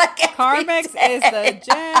Carmex. Like Carmex is the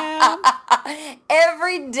jam.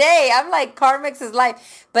 Every day. I'm like, Carmex is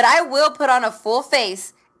life. But I will put on a full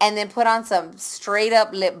face and then put on some straight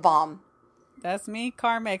up lip balm. That's me,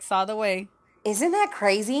 Carmex, all the way. Isn't that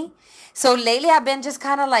crazy? So lately I've been just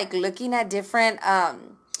kind of like looking at different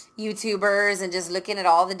YouTubers and just looking at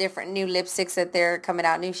all the different new lipsticks that they're coming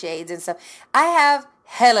out, new shades and stuff. I have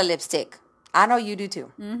hella lipstick. I know you do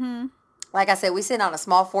too. Mm-hmm. Like I said, we sit on a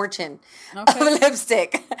small fortune of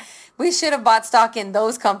lipstick. We should have bought stock in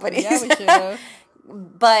those companies. Yeah, we should have.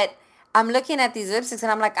 But I'm looking at these lipsticks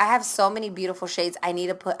and I'm like, I have so many beautiful shades. I need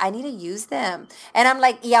to use them. And I'm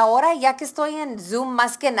like, y ahora ya que estoy en Zoom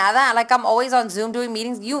más que nada, like I'm always on Zoom doing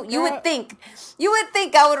meetings. Girl, You would think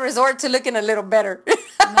I would resort to looking a little better.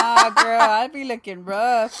 nah, girl, I'd be looking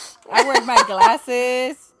rough. I wear my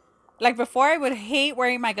glasses. Like before, I would hate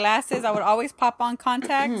wearing my glasses. I would always pop on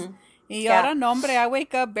contacts. Y Yeah, ahora, no, hombre, I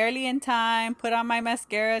wake up barely in time, put on my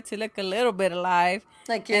mascara to look a little bit alive,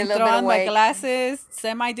 like you're a and little throw bit on my awake, glasses,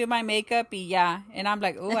 semi do my makeup, y yeah. And I'm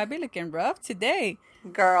like, ooh, I be looking rough today.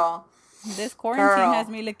 girl, This quarantine has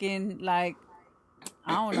girl, me looking like,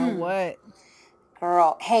 I don't know what.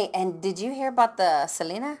 girl. Hey, and did you hear about the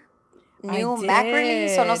Selena I new Mac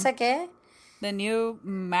release o no did. sé qué? The new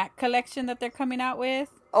MAC collection that they're coming out with.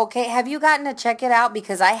 Okay, have you gotten to check it out?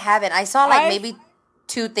 Because I haven't. I saw like I've maybe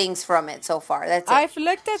two things from it so far. That's it. I've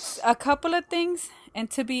looked at a couple of things, and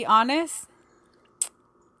to be honest,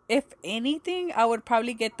 if anything, I would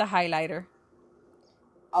probably get the highlighter.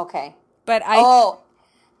 Okay. But I Oh,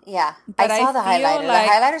 yeah. I but I saw the feel highlighter. The like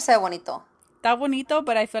highlighter said bonito. está bonito,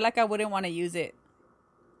 but I feel like I wouldn't want to use it.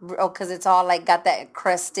 Oh, because it's all like got that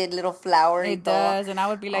crusted little flower y It todo. does, and I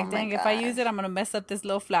would be Oh like, my dang, if I gosh. use it, I'm gonna mess up this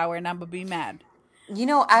little flower, and I'm gonna be mad. You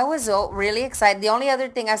know, I was really excited. The only other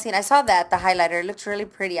thing I've seen, I saw that, the highlighter. It looks really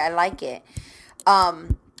pretty. I like it.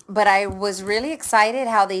 But I was really excited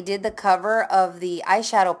how they did the cover of the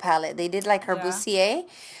eyeshadow palette. They did like her Yeah. Bussier.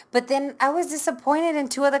 But then I was disappointed in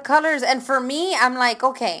two of the colors. And for me, I'm like,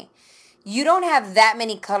 okay, you don't have that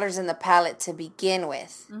many colors in the palette to begin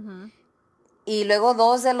with. Mm-hmm. Y luego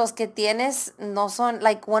dos de los que tienes no son,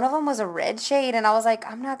 like one of them was a red shade. And I was like,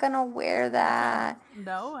 I'm not going to wear that.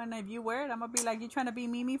 No, and if you wear it, I'm gonna be like, you trying to be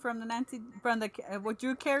Mimi from the what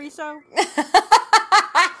Drew Carey show?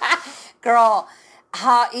 Girl,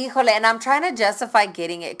 híjole, and I'm trying to justify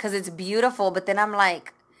getting it because it's beautiful, but then I'm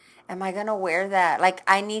like, am I gonna wear that? Like,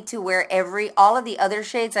 I need to wear all of the other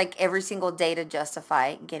shades like every single day to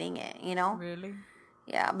justify getting it, you know? Really?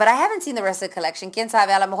 Yeah, but I haven't seen the rest of the collection. Quién sabe,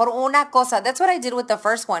 a lo mejor una cosa. That's what I did with the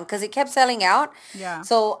first one because it kept selling out. Yeah.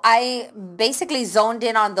 So I basically zoned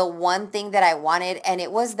in on the one thing that I wanted, and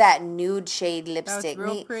it was that nude shade That was lipstick.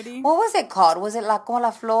 real pretty. What was it called? Was it como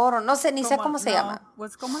la flor? Or no sé, ni sé Como cómo se no, llama.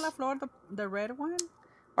 was como la flor the red one?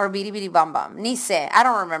 Or Bitty Bitty Bum Bum. Ni sé. I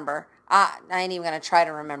don't remember. I ain't even going to try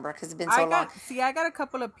to remember because it's been so long. I got a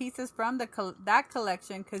couple of pieces from that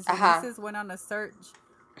collection because Uh-huh. Ulysses went on a search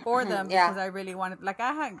for them Yeah. because I really wanted. Like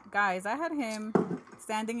I had him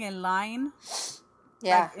standing in line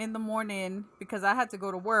Yeah. like in the morning because I had to go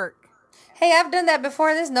to work. Hey, I've done that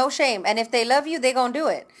before. There's no shame. And if they love you, they going to do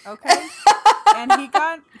it. Okay, and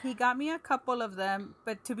he got me a couple of them,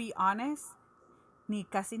 but to be honest,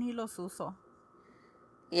 casi ni los uso.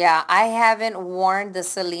 Yeah, I haven't worn the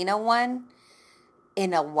Selena one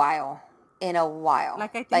in a while.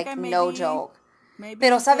 Like I think Like, I no joke. maybe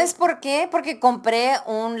Pero used ¿sabes it. por qué? Porque compré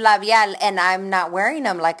un labial and I'm not wearing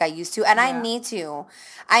them like I used to. And I Yeah. need to.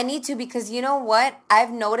 I need to because you know what?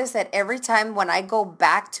 I've noticed that every time when I go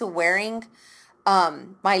back to wearing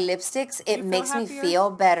my lipsticks, it You feel makes me happier? feel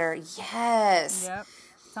better. Yes. Yep.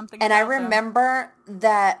 Something And I about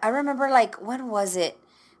them. remember like, when was it?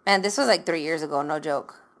 Man, this was like 3 years ago, no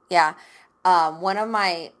joke. Yeah. One of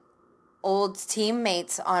my old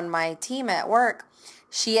teammates on my team at work,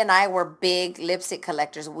 she and I were big lipstick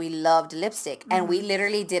collectors. We loved lipstick. And we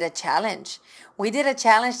literally did a challenge. We did a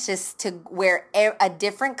challenge to wear a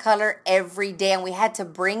different color every day. And we had to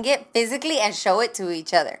bring it physically and show it to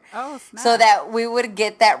each other. Oh, snap. So that we would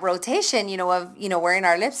get that rotation, of, wearing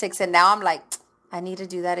our lipsticks. And now I'm like, I need to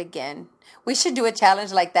do that again. We should do a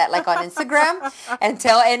challenge like that, like on Instagram, and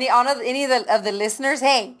tell any of the listeners,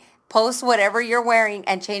 hey, post whatever you're wearing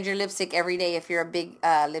and change your lipstick every day if you're a big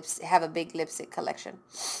have a big lipstick collection.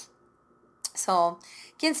 So,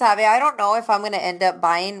 quién sabe? I don't know if I'm gonna end up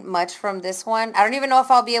buying much from this one. I don't even know if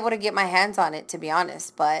I'll be able to get my hands on it, to be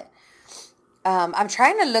honest. But I'm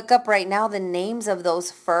trying to look up right now the names of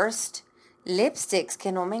those first lipsticks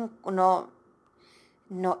que no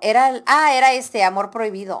era era este Amor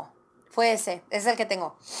Prohibido. Fue ese. Es el que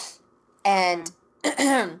tengo. And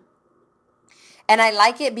and I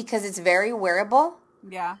like it because it's very wearable.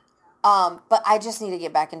 Yeah. But I just need to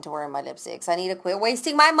get back into wearing my lipsticks. I need to quit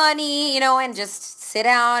wasting my money, and just sit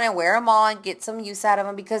down and wear them all and get some use out of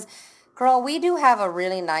them because, girl, we do have a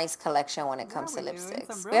really nice collection when it comes to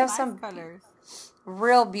lipsticks. We have some colors.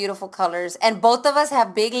 real beautiful colors, and both of us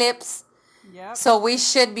have big lips. Yep. So we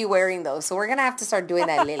should be wearing those. So we're going to have to start doing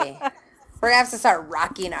that, Lily. We're going to have to start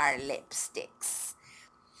rocking our lipsticks.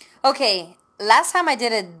 Okay, last time I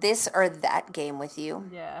did a this or that game with you.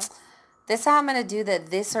 Yeah. This time I'm going to do the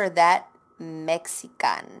this or that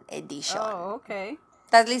Mexican edition. Oh, okay.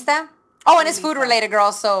 ¿Estás lista? Oh, and Estoy it's food lista. related,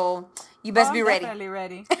 girl, so you Oh, best be I'm ready. definitely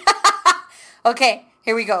ready. Okay,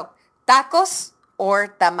 here we go. Tacos or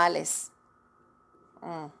tamales?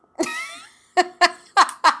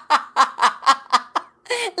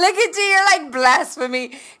 Look at you, you're like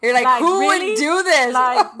blasphemy. You're like, Like who would really? do this?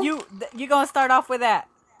 Like you gonna start off with that?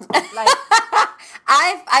 Like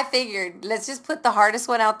I figured, let's just put the hardest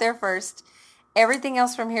one out there first. Everything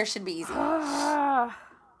else from here should be easy.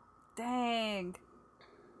 dang,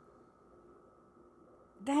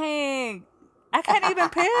 dang. I can't even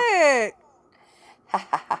pick,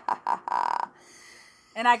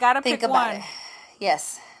 and I gotta Think pick about it. one.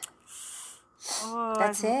 Yes, Oh,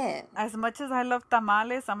 that's it. as much as I love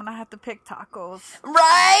tamales, I'm gonna have to pick tacos.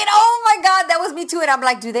 Right? Oh my God, that was me too. And I'm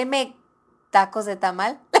like, do they make tacos de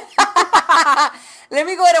tamal? Let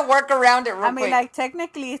me go ahead and work around it I real mean, quick. like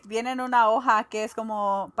technically, viene en una hoja que es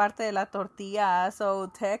como parte de la tortilla. So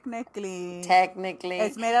technically, Technically,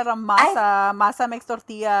 it's made out of I masa. Masa makes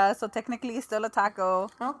tortilla. So technically, it's still a taco.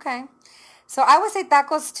 okay. So I would say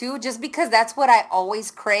tacos too, just because that's what I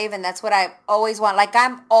always crave and that's what I always want. Like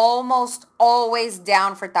I'm almost always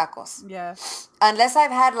down for tacos. Yeah. Unless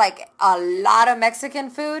I've had like a lot of Mexican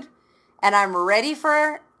food and I'm ready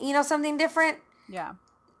for, something different. Yeah.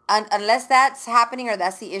 Unless that's happening or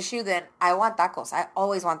that's the issue, then I want tacos. I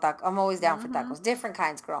always want tacos. I'm always down for Mm-hmm. tacos. Different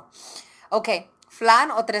kinds, girl. Okay.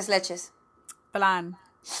 Flan o tres leches? Plan.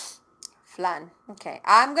 Flan. Okay.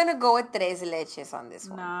 I'm going to go with tres leches on this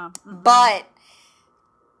one. Nah. Mm-mm.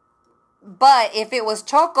 But if it was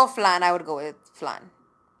choco flan, I would go with flan.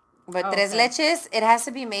 But Oh, tres okay. leches, it has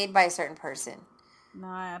to be made by a certain person. No,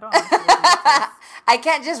 I don't like tres leches. I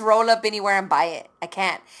can't just roll up anywhere and buy it. I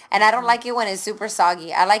can't. And I don't like it when it's super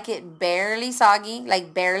soggy. I like it barely soggy,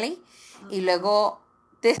 like barely. Y luego,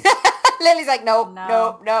 Lily's like, nope, No.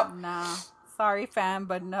 nope, nope. Nah. Sorry, fam,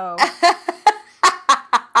 but no.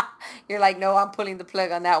 You're like, no, I'm pulling the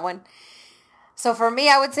plug on that one. So for me,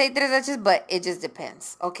 I would say tres leches, but it just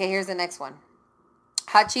depends. Okay, here's the next one.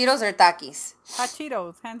 Hot Cheetos or Takis? Hot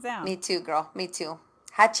Cheetos, hands Me down. too, girl. Me too.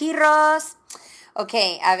 Hot Cheetos.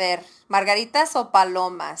 Okay, a ver. Margaritas o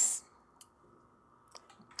palomas?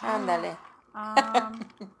 Ándale. um,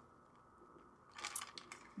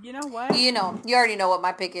 you know what? You already know what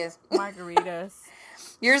my pick is. Margaritas.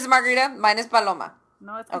 Yours is margarita, mine is paloma.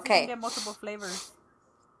 No, it's because you can Okay, get multiple flavors.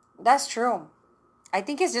 that's true. I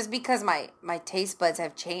think it's just because my taste buds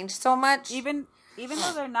have changed so much. Even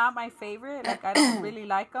though they're not my favorite, like I don't really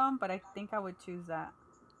like them, but I think I would choose that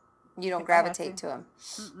You don't if I had gravitate to. to them.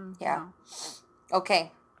 Yeah. No.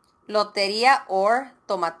 Okay. Loteria or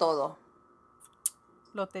toma todo?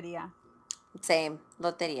 Loteria. Same.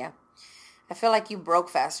 Loteria. I feel like you broke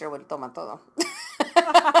faster with toma todo.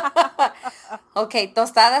 Okay,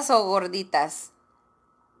 tostadas o gorditas?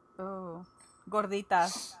 Oh,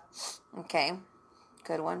 gorditas. Okay,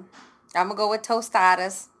 good one. I'm gonna go with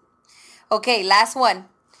tostadas. Okay, last one.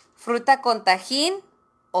 Fruta con tajín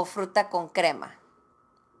o fruta con crema?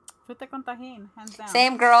 Fruta con tajín, hands down.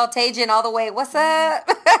 Same girl, Tajin all the way. What's up?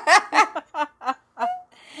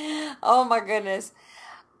 Oh my goodness.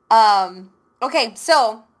 Okay,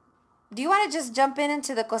 so do you want to just jump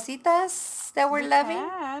into the cositas that we're We loving?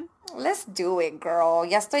 can. Let's do it, girl.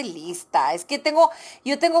 Ya estoy lista. Es que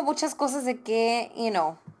yo tengo muchas cosas de que,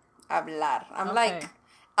 hablar. Okay.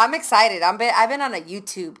 I'm excited. I've been on a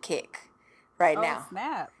YouTube kick right Oh, now.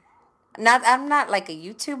 snap. I'm not like a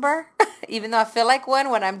YouTuber, even though I feel like one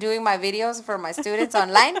when I'm doing my videos for my students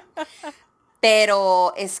online. Pero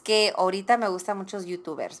es que ahorita me gustan muchos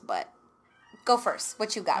YouTubers, but go first.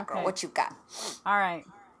 What you got, girl? Okay. What you got? All right.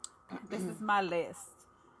 This is my list.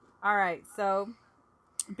 All right. So,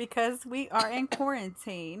 because we are in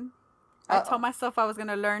quarantine, I Uh-oh. told myself I was going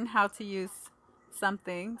to learn how to use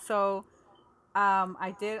something. So,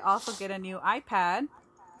 I did also get a new iPad.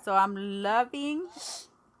 So, I'm loving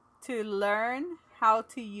to learn how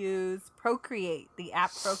to use Procreate, the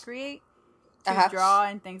app Procreate, to Uh-huh. draw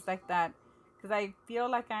and things like that. Because I feel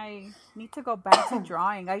like I need to go back to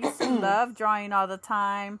drawing. I used to love drawing all the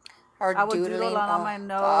time. Or I would doodling. doodle on all Oh, my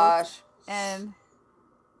notes. gosh. And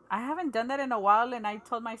I haven't done that in a while. And I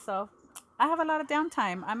told myself, I have a lot of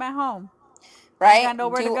downtime. I'm at home. I Right? got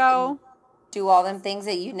nowhere to go. Do all them things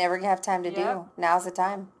that you never have time to Yep. do. Now's the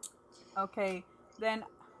time. Okay. Then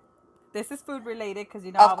this is food related because, I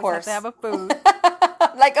Of always have to course. have a food.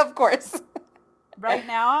 Like, of course. Right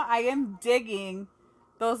now, I am digging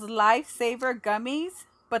those Lifesaver gummies,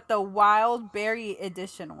 but the wild berry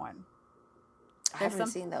edition one. I haven't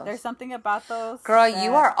seen those. There's something about those Girl,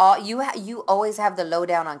 you that are all you always have the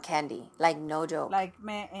lowdown on candy. Like, no joke. like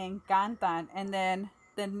me encantan. And then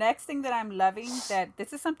the next thing that I'm loving, that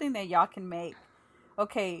this is something that y'all can make.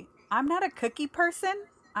 Okay, I'm not a cookie person.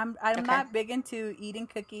 I'm Okay. not big into eating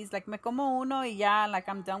cookies. Like me como uno y ya, like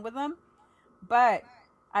I'm done with them. But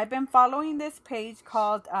I've been following this page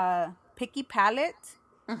called Picky Palette,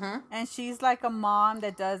 Mm-hmm. and she's like a mom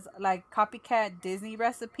that does like copycat Disney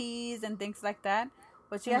recipes and things like that.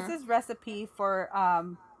 But she has Mm-hmm. this recipe for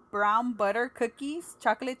brown butter cookies,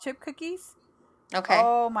 chocolate chip cookies. Okay.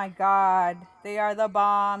 Oh my god, they are the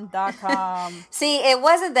bomb.com. See, it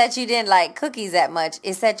wasn't that you didn't like cookies that much.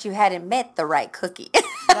 It's that you hadn't met the right cookie.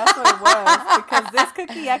 That's what it was. Because this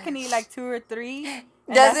cookie, I can eat like two or three,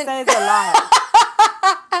 and that Doesn't. says a lot.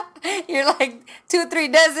 You're like 2 or 3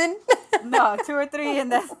 dozen. No, two or three,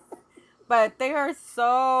 and that's. But they are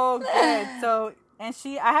so good. So, and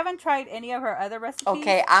I haven't tried any of her other recipes,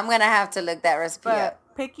 Okay, I'm gonna have to look that recipe up.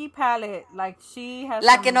 but Picky Palette, like she has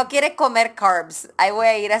La que some. no quiere comer carbs. Ahí voy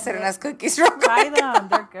a ir a hacer Yeah, unas cookies real try quick. them.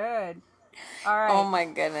 They're good. All Oh right. my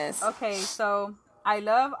goodness. Okay, so I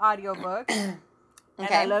love audiobooks, and I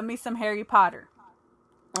Okay. love me some Harry Potter.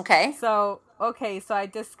 Okay. So, okay, so I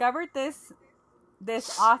discovered this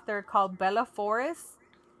author called Bella Forrest,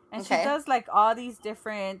 and she Okay. does like all these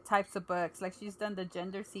different types of books. Like she's done the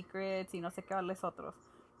Gender Secrets, no sé qué les otros.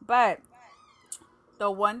 But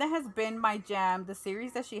the one that has been my jam, the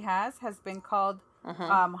series that she has been called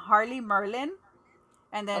Mm-hmm. Harley Merlin,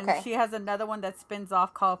 and then Okay. she has another one that spins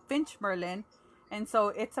off called Finch Merlin, and so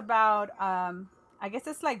it's about I guess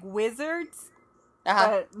it's like wizards, Uh-huh.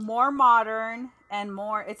 but more modern and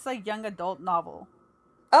more. It's a young adult novel.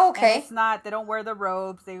 Oh, And it's okay. not, they don't wear the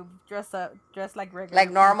robes, they dress like Like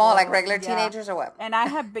regular normal, like people. regular Yeah. teenagers or what? And I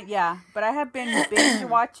have been, yeah, but I have been binge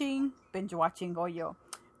watching goyo,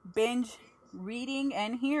 binge reading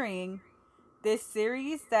and hearing this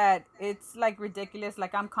series that it's like ridiculous.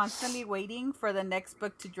 Like I'm constantly waiting for the next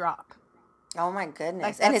book to drop. Oh my goodness.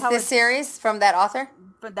 Like And that's is how this it's, series from that author?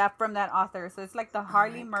 but that from that author. So it's like the Oh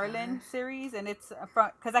Harley my Merlin god. series, and it's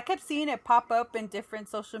from, because I kept seeing it pop up in different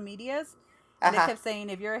social medias, and it Uh-huh. kept saying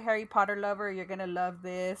if you're a Harry Potter lover, you're gonna love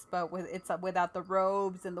this, but with it's without the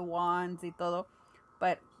robes and the wands y todo.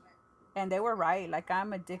 But and they were right. Like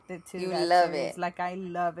I'm addicted to You that love series. it. Like I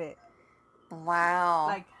love it. Wow.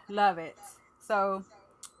 Like love it. So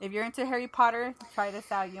if you're into Harry Potter, try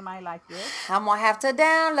this out. You might like it. I'm gonna have to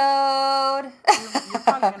download. You're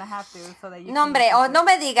probably gonna have to so that you No, can hombre, listen oh, to no it.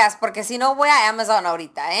 me digas, porque si no voy a Amazon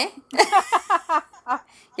ahorita, ¿eh?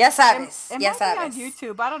 Ya it, sabes, it ya might be on sabes.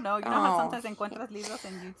 YouTube. I don't know. You know how Oh, sometimes encuentras libros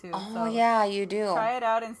in YouTube. oh So yeah, you do. try it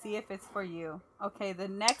out and see if it's for you. Okay, the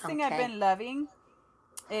next thing I've Okay. been loving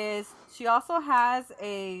is she also has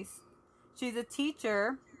she's a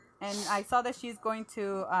teacher, and I saw that she's going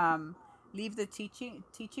to leave the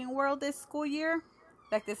teaching world this school year.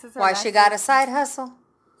 Like this is her Why, she last got year. a side hustle?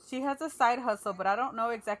 She has a side hustle, but I don't know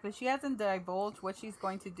exactly. She hasn't divulged what she's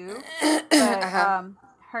going to do. But Uh-huh.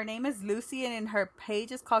 her name is Lucy, and in her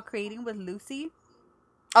page is called Creating with Lucy.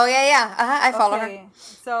 Oh yeah, yeah. Uh-huh. I follow her. Okay,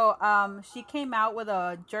 so she came out with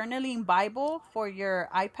a journaling Bible for your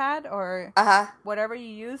iPad or Uh-huh. whatever you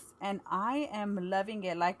use, and I am loving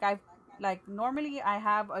it. Like normally I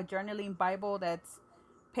have a journaling Bible that's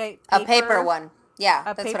A paper paper, one. Yeah,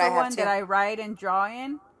 a that's what I paper have one that too. I write and draw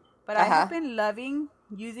in, but I have Uh-huh. been loving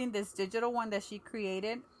using this digital one that she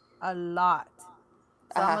created a lot.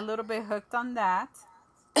 So I'm Uh-huh. a little bit hooked on that.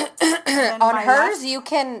 And then On my hers last, you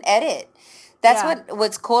can edit. That's yeah,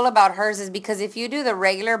 what's cool about hers is because if you do the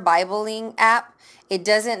regular Bibling app, it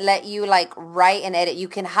doesn't let you like write and edit. You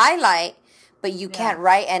can highlight, but you yeah, can't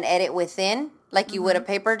write and edit within like you would a mm-hmm,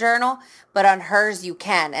 paper journal. But on hers you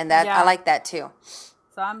can, and that I yeah. like that too.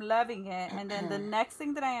 So I'm loving it. And then the next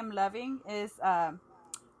thing that I am loving is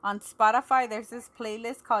on Spotify. There's this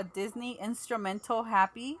playlist called Disney Instrumental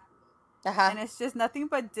Happy, Uh-huh. and it's just nothing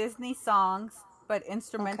but Disney songs, but Okay.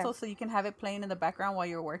 instrumental, so you can have it playing in the background while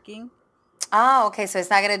you're working. Oh, okay. So it's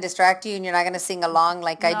not gonna distract you, and you're not gonna sing along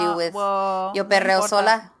like I do No, with well, Yo no Perreo importa.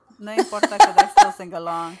 Sola. No importa, because I still sing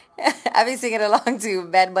along. I've been singing along to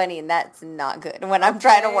Bad Bunny, and that's not good when I'm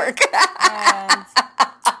trying to Okay. work. And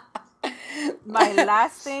my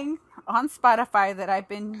last thing on Spotify that I've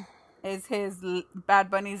been is Bad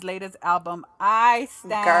Bunny's latest album. I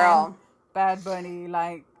stand Girl, Bad Bunny.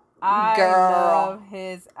 Like I girl. love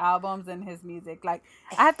his albums and his music. Like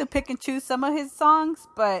I have to pick and choose some of his songs,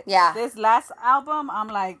 but Yeah, this last album, I'm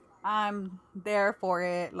like I'm there for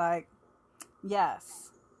it. Like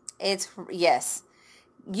yes. yes.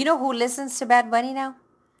 You know who listens to Bad Bunny now?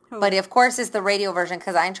 But Who? of course, it's the radio version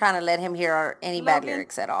because I ain't trying to let him hear any bad Logan.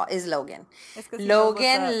 lyrics at all. Is Logan? It's because he knows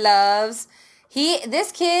what's up. Logan loves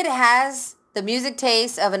This kid has the music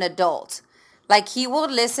taste of an adult. Like he will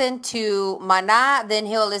listen to Mana, then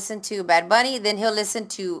he'll listen to Bad Bunny, then he'll listen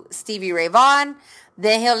to Stevie Ray Vaughan,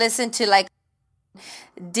 Then he'll listen to like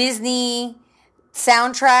Disney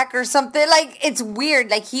soundtrack or something. Like it's weird.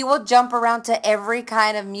 Like he will jump around to every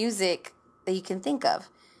kind of music that you can think of.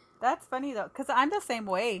 That's funny though, because I'm the same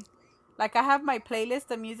way. Like I have my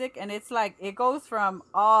playlist of music, and it's like it goes from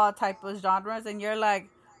all type of genres, and you're like,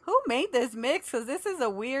 who made this mix? Because this is a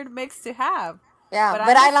weird mix to have. Yeah, But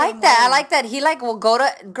but I'm the I like same that. I way. like that he like will go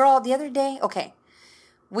to girl the other day. Okay,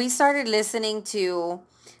 we started listening to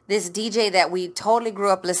this DJ that we totally grew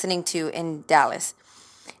up listening to in Dallas.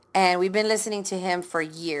 And we've been listening to him for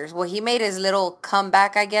years. Well, he made his little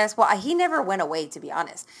comeback, I guess. Well, he never went away, to be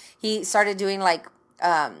honest. He started doing like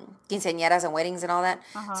quinceañeras and weddings and all that.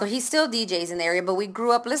 Uh So huh. he still DJs in the area, but we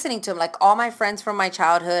grew up listening to him. Like all my friends from my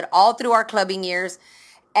childhood, all through our clubbing years.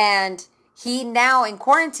 And he now in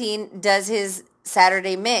quarantine does his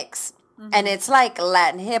Saturday mix. And Mhm. it's like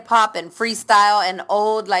Latin hip hop and freestyle and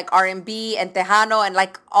old like R&B and Tejano and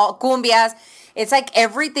like all cumbias. It's like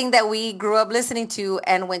everything that we grew up listening to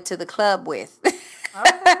and went to the club with.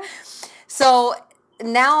 Okay. So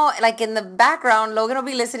now, like in the background, Logan will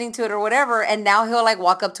be listening to it or whatever, and now he'll like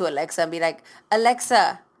walk up to Alexa and be like,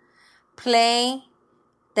 Alexa, play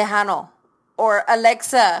Tejano. Or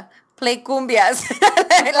Alexa, play cumbias.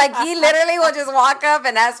 Like he literally will just walk up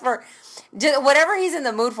and ask for just whatever he's in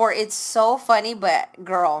the mood for. It's so funny, but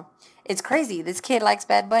girl, it's crazy. This kid likes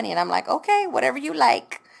Bad Bunny, and I'm like, okay, whatever you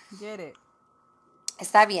like. Get it.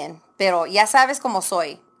 Está bien, pero ya sabes cómo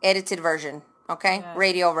soy. Edited version, okay? Yes.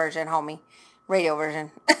 Radio version, homie. Radio version.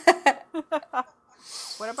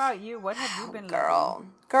 What about you? What have you been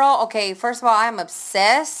loving? Girl, okay, first of all, I'm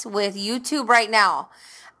obsessed with YouTube right now.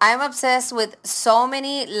 I'm obsessed with so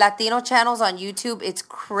many Latino channels on YouTube. It's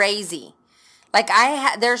crazy. Like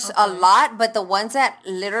there's a Okay. lot, but the ones that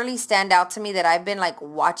literally stand out to me that I've been like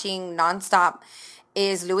watching nonstop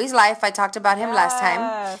is Louis' Life. I talked about him last time.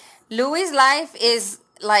 Yes. Louis' Life is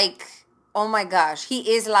like, oh my gosh,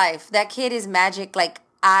 he is life. That kid is magic. Like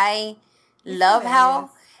I He's love hilarious. how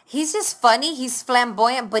he's just funny. He's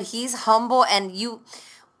flamboyant, but he's humble, and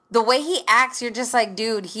the way he acts, you're just like,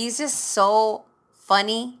 dude, he's just so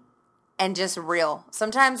funny and just real.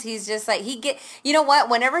 Sometimes he's just like you know what?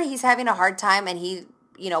 Whenever he's having a hard time and he,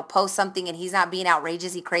 posts something and he's not being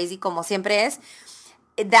outrageously crazy como siempre es,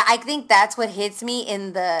 that I think that's what hits me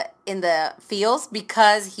in the feels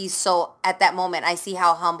because he's so at that moment I see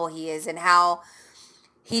how humble he is and how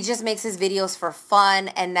he just makes his videos for fun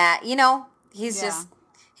and that, he's Yeah. just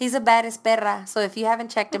he's a baddest perra. So if you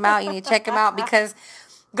haven't checked him out, you need to check him out because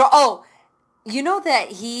girl, oh, you know that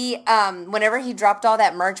he whenever he dropped all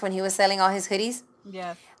that merch when he was selling all his hoodies,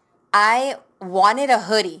 Yes. I wanted a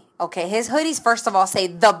hoodie. Okay, his hoodies first of all say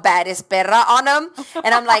the baddest perra on them,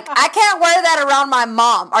 and I'm like, I can't wear that around my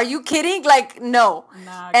mom. Are you kidding? Like, no.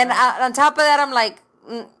 Nah, And girl. on top of that, I'm like,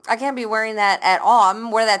 I can't be wearing that at all. I'm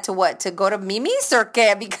gonna wear that to what? To go to Mimi's or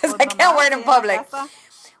qué? Because Pues I can't nomás wear it in ahí en la public. casa.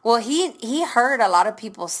 Well, he heard a lot of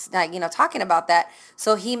people like talking about that,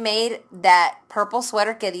 so he made that purple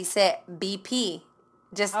sweater que dice BP,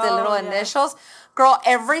 just the Oh, little yes. initials. Girl,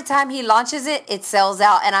 every time he launches it, it sells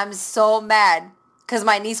out, and I'm so mad because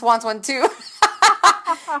my niece wants one too.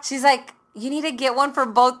 She's like, you need to get one for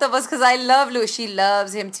both of us because I love Louis. She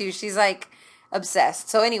loves him too. She's like obsessed.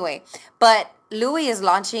 So anyway, but Louis is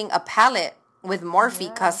launching a palette with Morphe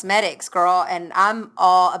Yes. Cosmetics, girl, and I'm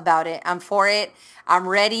all about it. I'm for it. I'm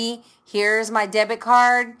ready. Here's my debit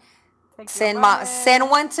card. Take your Send money.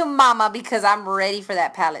 one to mama because I'm ready for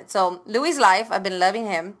that palette. So Louis' Life, I've been loving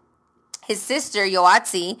him. His sister,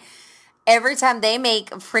 Yoatzi, every time they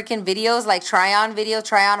make freaking videos, like try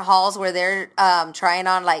on hauls where they're trying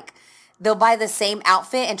on like they'll buy the same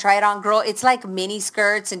outfit and try it on, girl. It's like mini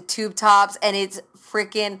skirts and tube tops, and it's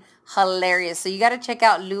freaking hilarious. So you got to check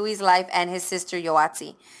out Louis' Life and his sister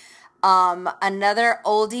Yoatzi. Another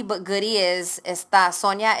oldie but goodie is esta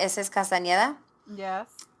Sonia S. Castañeda. Yes.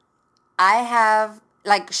 I have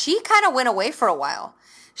like she kind of went away for a while.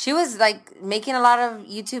 She was like making a lot of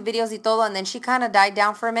YouTube videos y todo, and then she kind of died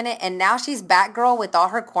down for a minute, and now she's back, girl, with all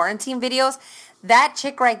her quarantine videos. That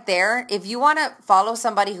chick right there, if you want to follow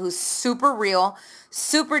somebody who's super real,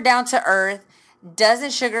 super down to earth, doesn't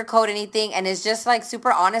sugarcoat anything, and is just like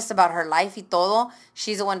super honest about her life y todo,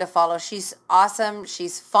 she's the one to follow. She's awesome.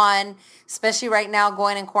 She's fun, especially right now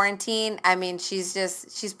going in quarantine. I mean, she's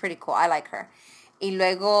pretty cool. I like her. Y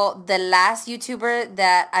luego, the last YouTuber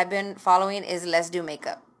that I've been following is Let's Do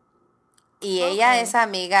Makeup. Y Okay. ella es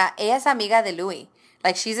amiga de Louis.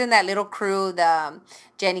 Like, she's in that little crew, the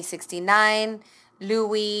Jenny 69,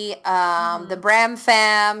 Louis, the Mhm. Bram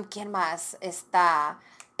Fam, ¿quién más?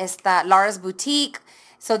 Está Laura's Boutique.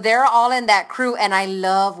 So they're all in that crew, and I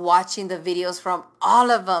love watching the videos from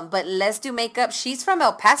all of them. But Let's Do Makeup, she's from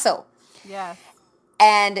El Paso, Yes.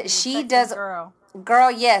 and She's a she Texas does. girl.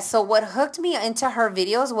 Girl, yes. So what hooked me into her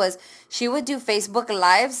videos was she would do Facebook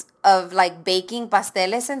lives of like baking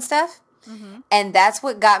pasteles and stuff, Mm-hmm. and that's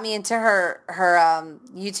what got me into her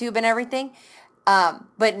YouTube and everything.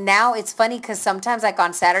 But now it's funny because sometimes like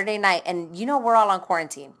on Saturday night, and we're all on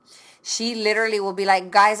quarantine. She literally will be like,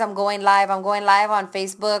 guys, I'm going live. I'm going live on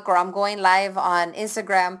Facebook, or I'm going live on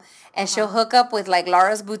Instagram. And she'll Uh-huh. hook up with like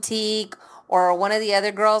Laura's Boutique or one of the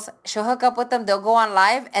other girls. She'll hook up with them. They'll go on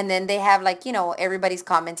live, and then they have like, everybody's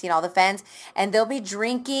commenting, all the fans. And they'll be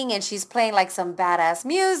drinking, and she's playing like some badass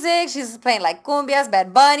music. She's playing like cumbias,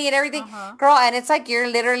 Bad Bunny and everything. Uh-huh. Girl, and it's like you're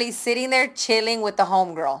literally sitting there chilling with the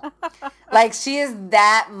homegirl. Like she is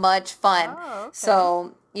that much fun. Oh, okay.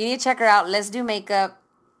 So you need to check her out. Let's Do Makeup,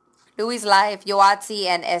 Louis Life, Yoatzi,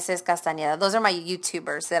 and SS Castañeda. Those are my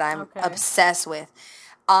YouTubers that I'm Okay. obsessed with.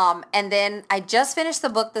 And then I just finished the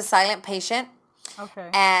book, The Silent Patient. Okay.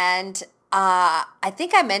 And I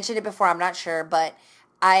think I mentioned it before. I'm not sure, but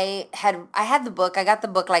I had the book. I got the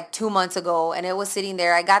book like 2 months ago, and it was sitting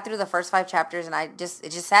there. I got through the first 5 chapters, and it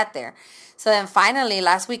just sat there. So then finally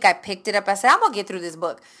last week I picked it up. I said I'm gonna get through this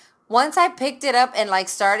book. Once I picked it up and like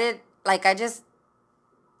started, like I just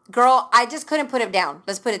couldn't put it down.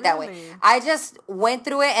 Let's put it that way. Really? I just went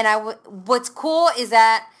through it, and what's cool is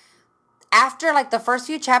that after like the first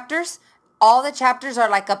few chapters, all the chapters are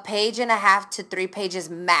like a page and a half to 3 pages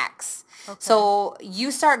max. Okay. So you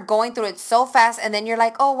start going through it so fast, and then you're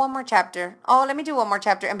like, oh, one more chapter. Oh, let me do one more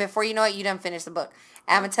chapter. And before you know it, you done finished the book.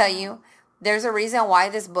 And I'm going to tell Okay. you, there's a reason why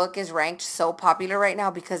this book is ranked so popular right now,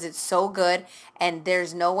 because it's so good, and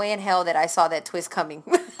there's no way in hell that I saw that twist coming.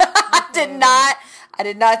 I did Okay. not. I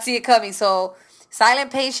did not see it coming. So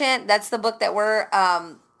Silent Patient, that's the book that we're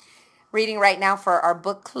reading right now for our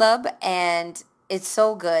book club, and it's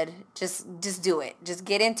so good. Just do it. Just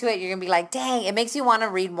get into it. You're gonna be like, dang, it makes you want to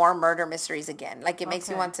read more murder mysteries again. Like it makes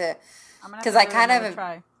you Okay. want to, I'm gonna have because to I give it kind another of,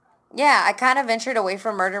 try. yeah, I kind of ventured away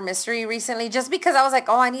from murder mystery recently, just because I was like,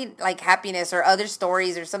 oh, I need like happiness or other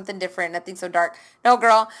stories or something different, nothing so dark. No,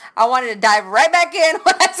 girl, I wanted to dive right back in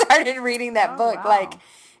when I started reading that Oh book. Like, wow.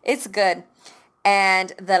 it's good.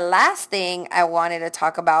 And the last thing I wanted to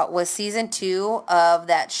talk about was season 2 of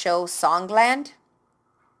that show Songland.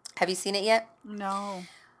 Have you seen it yet? No.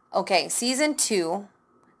 Okay, season 2,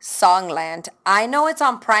 Songland. I know it's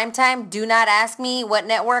on primetime. Do not ask me what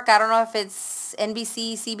network. I don't know if it's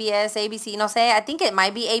NBC, CBS, ABC. No sé. I think it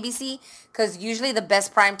might be ABC, because usually the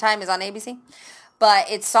best primetime is on ABC. But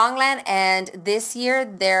it's Songland, and this year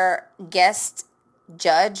their guest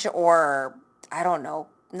judge, or I don't know,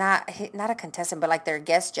 not a contestant, but like their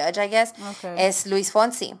guest judge, I guess, Okay. is Luis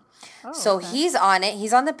Fonsi. Oh, So okay. he's on it.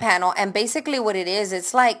 He's on the panel, and basically what it is,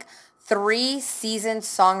 it's like 3 seasoned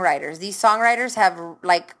songwriters. These songwriters have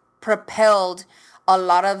like propelled a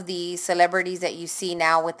lot of the celebrities that you see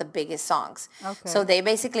now with the biggest songs. So Okay. they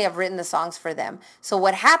basically have written the songs for them. So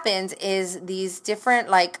what happens is these different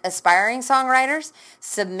like aspiring songwriters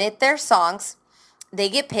submit their songs. They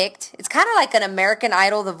get picked. It's kind of like an American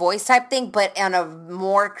Idol, The Voice type thing, but on a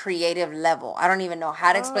more creative level. I don't even know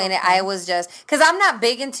how to Oh, explain it. I okay. was just, because I'm not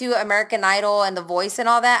big into American Idol and The Voice and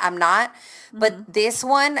all that. I'm not. But Mm-hmm. this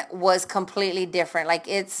one was completely different. Like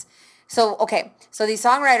so, okay. So these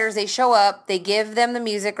songwriters, they show up, they give them the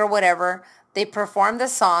music or whatever. They perform the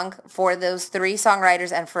song for those 3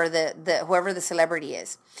 songwriters and for the whoever the celebrity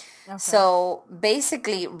is. Okay. So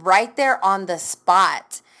basically, right there on the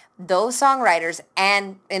spot, those songwriters,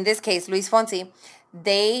 and in this case, Luis Fonsi,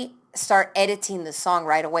 they start editing the song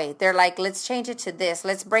right away. They're like, let's change it to this.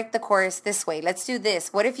 Let's break the chorus this way. Let's do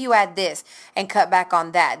this. What if you add this and cut back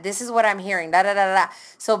on that? This is what I'm hearing. Da da da da.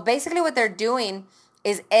 So basically, what they're doing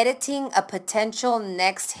is editing a potential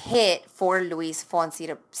next hit for Luis Fonsi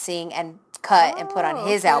to sing and cut and put on Oh,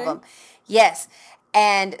 his okay. album. Yes.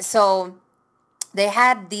 And so they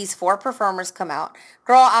had these 4 performers come out.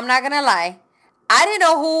 Girl, I'm not gonna lie. I didn't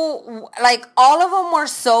know who, like, all of them were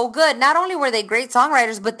so good. Not only were they great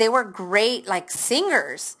songwriters, but they were great, like,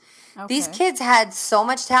 singers. These Okay. kids had so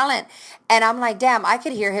much talent. And I'm like, damn, I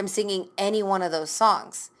could hear him singing any one of those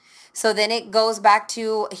songs. So then it goes back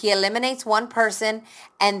to he eliminates one person.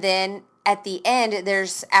 And then at the end,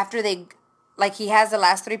 after they, like, he has the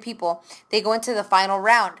last 3 people, they go into the final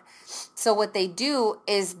round. So what they do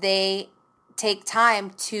is they take time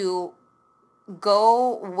to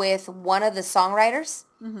go with one of the songwriters,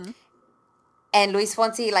 Mm-hmm. and Luis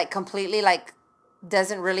Fonsi like completely like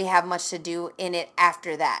doesn't really have much to do in it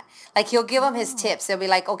after that. Like he'll give them his Oh. tips. They'll be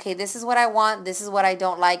like, okay, this is what I want, this is what I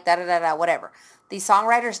don't like, da da da da, whatever. These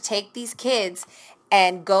songwriters take these kids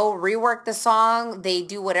and go rework the song. They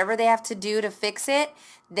do whatever they have to do to fix it.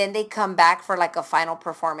 Then they come back for like a final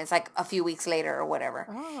performance, like a few weeks later or whatever.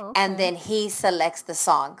 Oh, And okay. then he selects the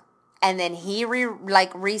song. And then he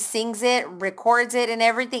re-sings it, records it and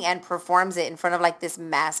everything, and performs it in front of like this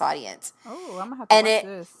mass audience. Oh, I'm gonna have to And watch it,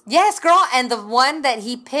 this. yes, girl. And the one that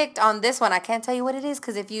he picked on this one, I can't tell you what it is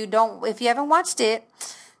because if you haven't watched it,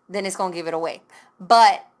 then it's gonna give it away.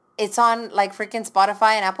 But it's on like freaking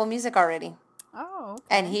Spotify and Apple Music already. Oh,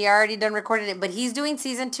 And okay. he already done recorded it, but he's doing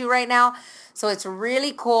season 2 right now. So it's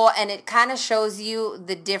really cool, and it kind of shows you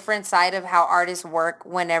the different side of how artists work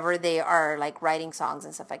whenever they are like writing songs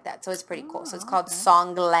and stuff like that. So it's pretty cool. So it's Oh, called okay.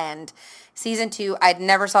 Songland season 2. I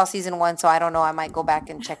never saw season 1, so I don't know. I might go back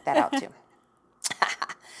and check that out too.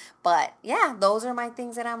 But yeah, those are my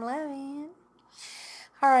things that I'm loving.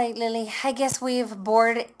 All right, Lily. I guess we've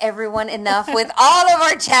bored everyone enough with all of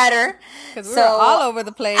our chatter. Because we were all So over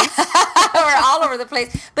the place. we're all over the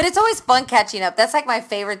place. But it's always fun catching up. That's like my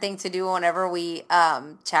favorite thing to do whenever we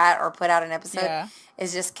chat or put out an episode Yeah.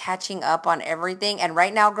 is just catching up on everything. And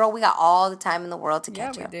right now, girl, we got all the time in the world to Yeah,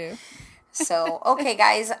 catch we up. do. So, okay,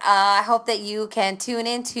 guys, I hope that you can tune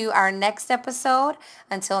into our next episode.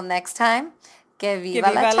 Until next time, que Que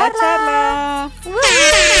viva la viva la charla! charla.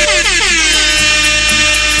 Woo!